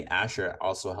think Cami Asher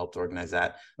also helped organize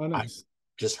that. Oh, nice.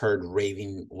 just heard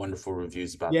raving wonderful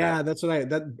reviews about yeah, that. that's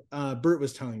what Bert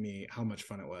was telling me how much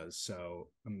fun it was. So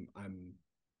I'm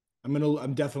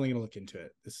definitely gonna look into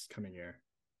it this coming year.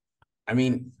 I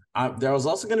mean, there was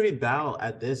also going to be Bal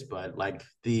at this, but like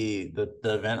the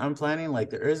event I'm planning, like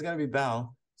there is going to be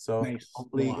Bal. So Nice.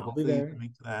 hopefully, Well, I'll be hopefully you there. can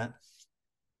make that.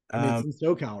 And it's in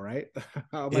SoCal, right?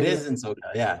 How am I It gonna? is in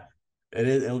SoCal, yeah. It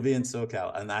is. It'll be in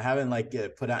SoCal, and I haven't like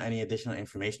put out any additional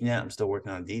information yet. I'm still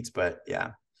working on deets, but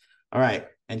yeah. All right,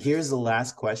 and here's the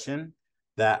last question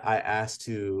that I asked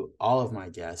to all of my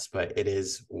guests, but it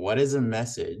is: what is a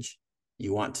message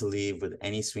you want to leave with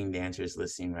any swing dancers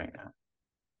listening right now?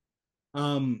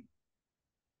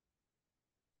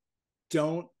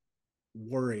 Don't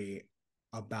worry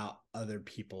about other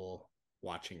people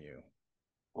watching you.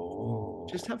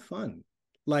 Just Oh, have fun.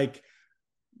 Like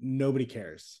nobody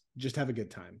cares. Just have a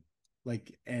good time.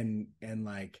 Like and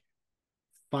like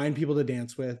find people to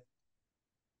dance with.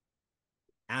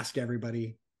 Ask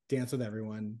everybody, dance with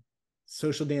everyone.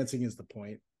 Social dancing is the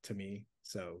point to me.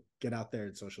 So get out there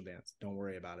and social dance. Don't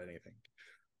worry about anything.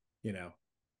 You know,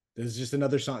 there's just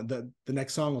another song. The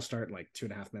next song will start in like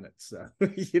 2.5 minutes. So,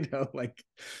 like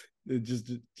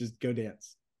just go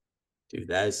dance. dude,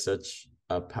 that is such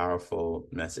a powerful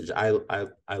message. I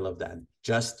love that.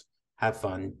 Just have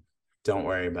fun. Don't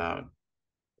worry about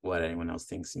what anyone else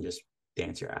thinks and just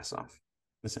dance your ass off,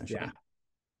 essentially.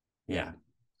 Yeah.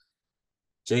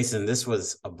 Jason, this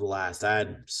was a blast. I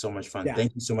had so much fun. Yeah.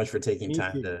 Thank you so much for taking Me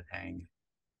time too. to hang.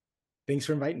 Thanks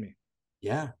for inviting me.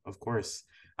 Yeah, of course.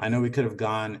 I know we could have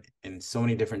gone in so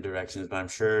many different directions, but I'm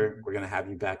sure we're going to have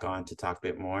you back on to talk a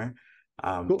bit more.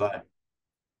 Cool. But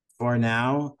for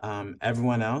now,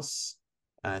 everyone else,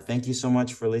 thank you so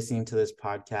much for listening to this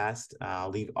podcast. I'll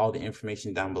leave all the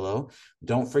information down below.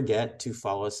 Don't forget to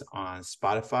follow us on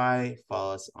Spotify,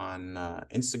 follow us on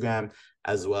Instagram,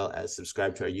 as well as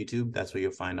subscribe to our YouTube. That's where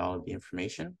you'll find all of the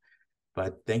information.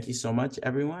 But thank you so much,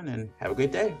 everyone, and have a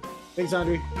great day. Thanks,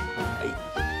 Andre. Bye.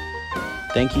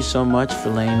 Thank you so much for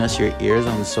lending us your ears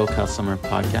on the SoCal Summer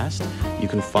Podcast. You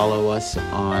can follow us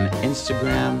on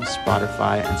Instagram,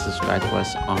 Spotify, and subscribe to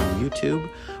us on YouTube.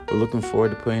 We're looking forward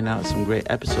to putting out some great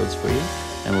episodes for you,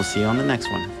 and we'll see you on the next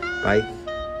one. Bye.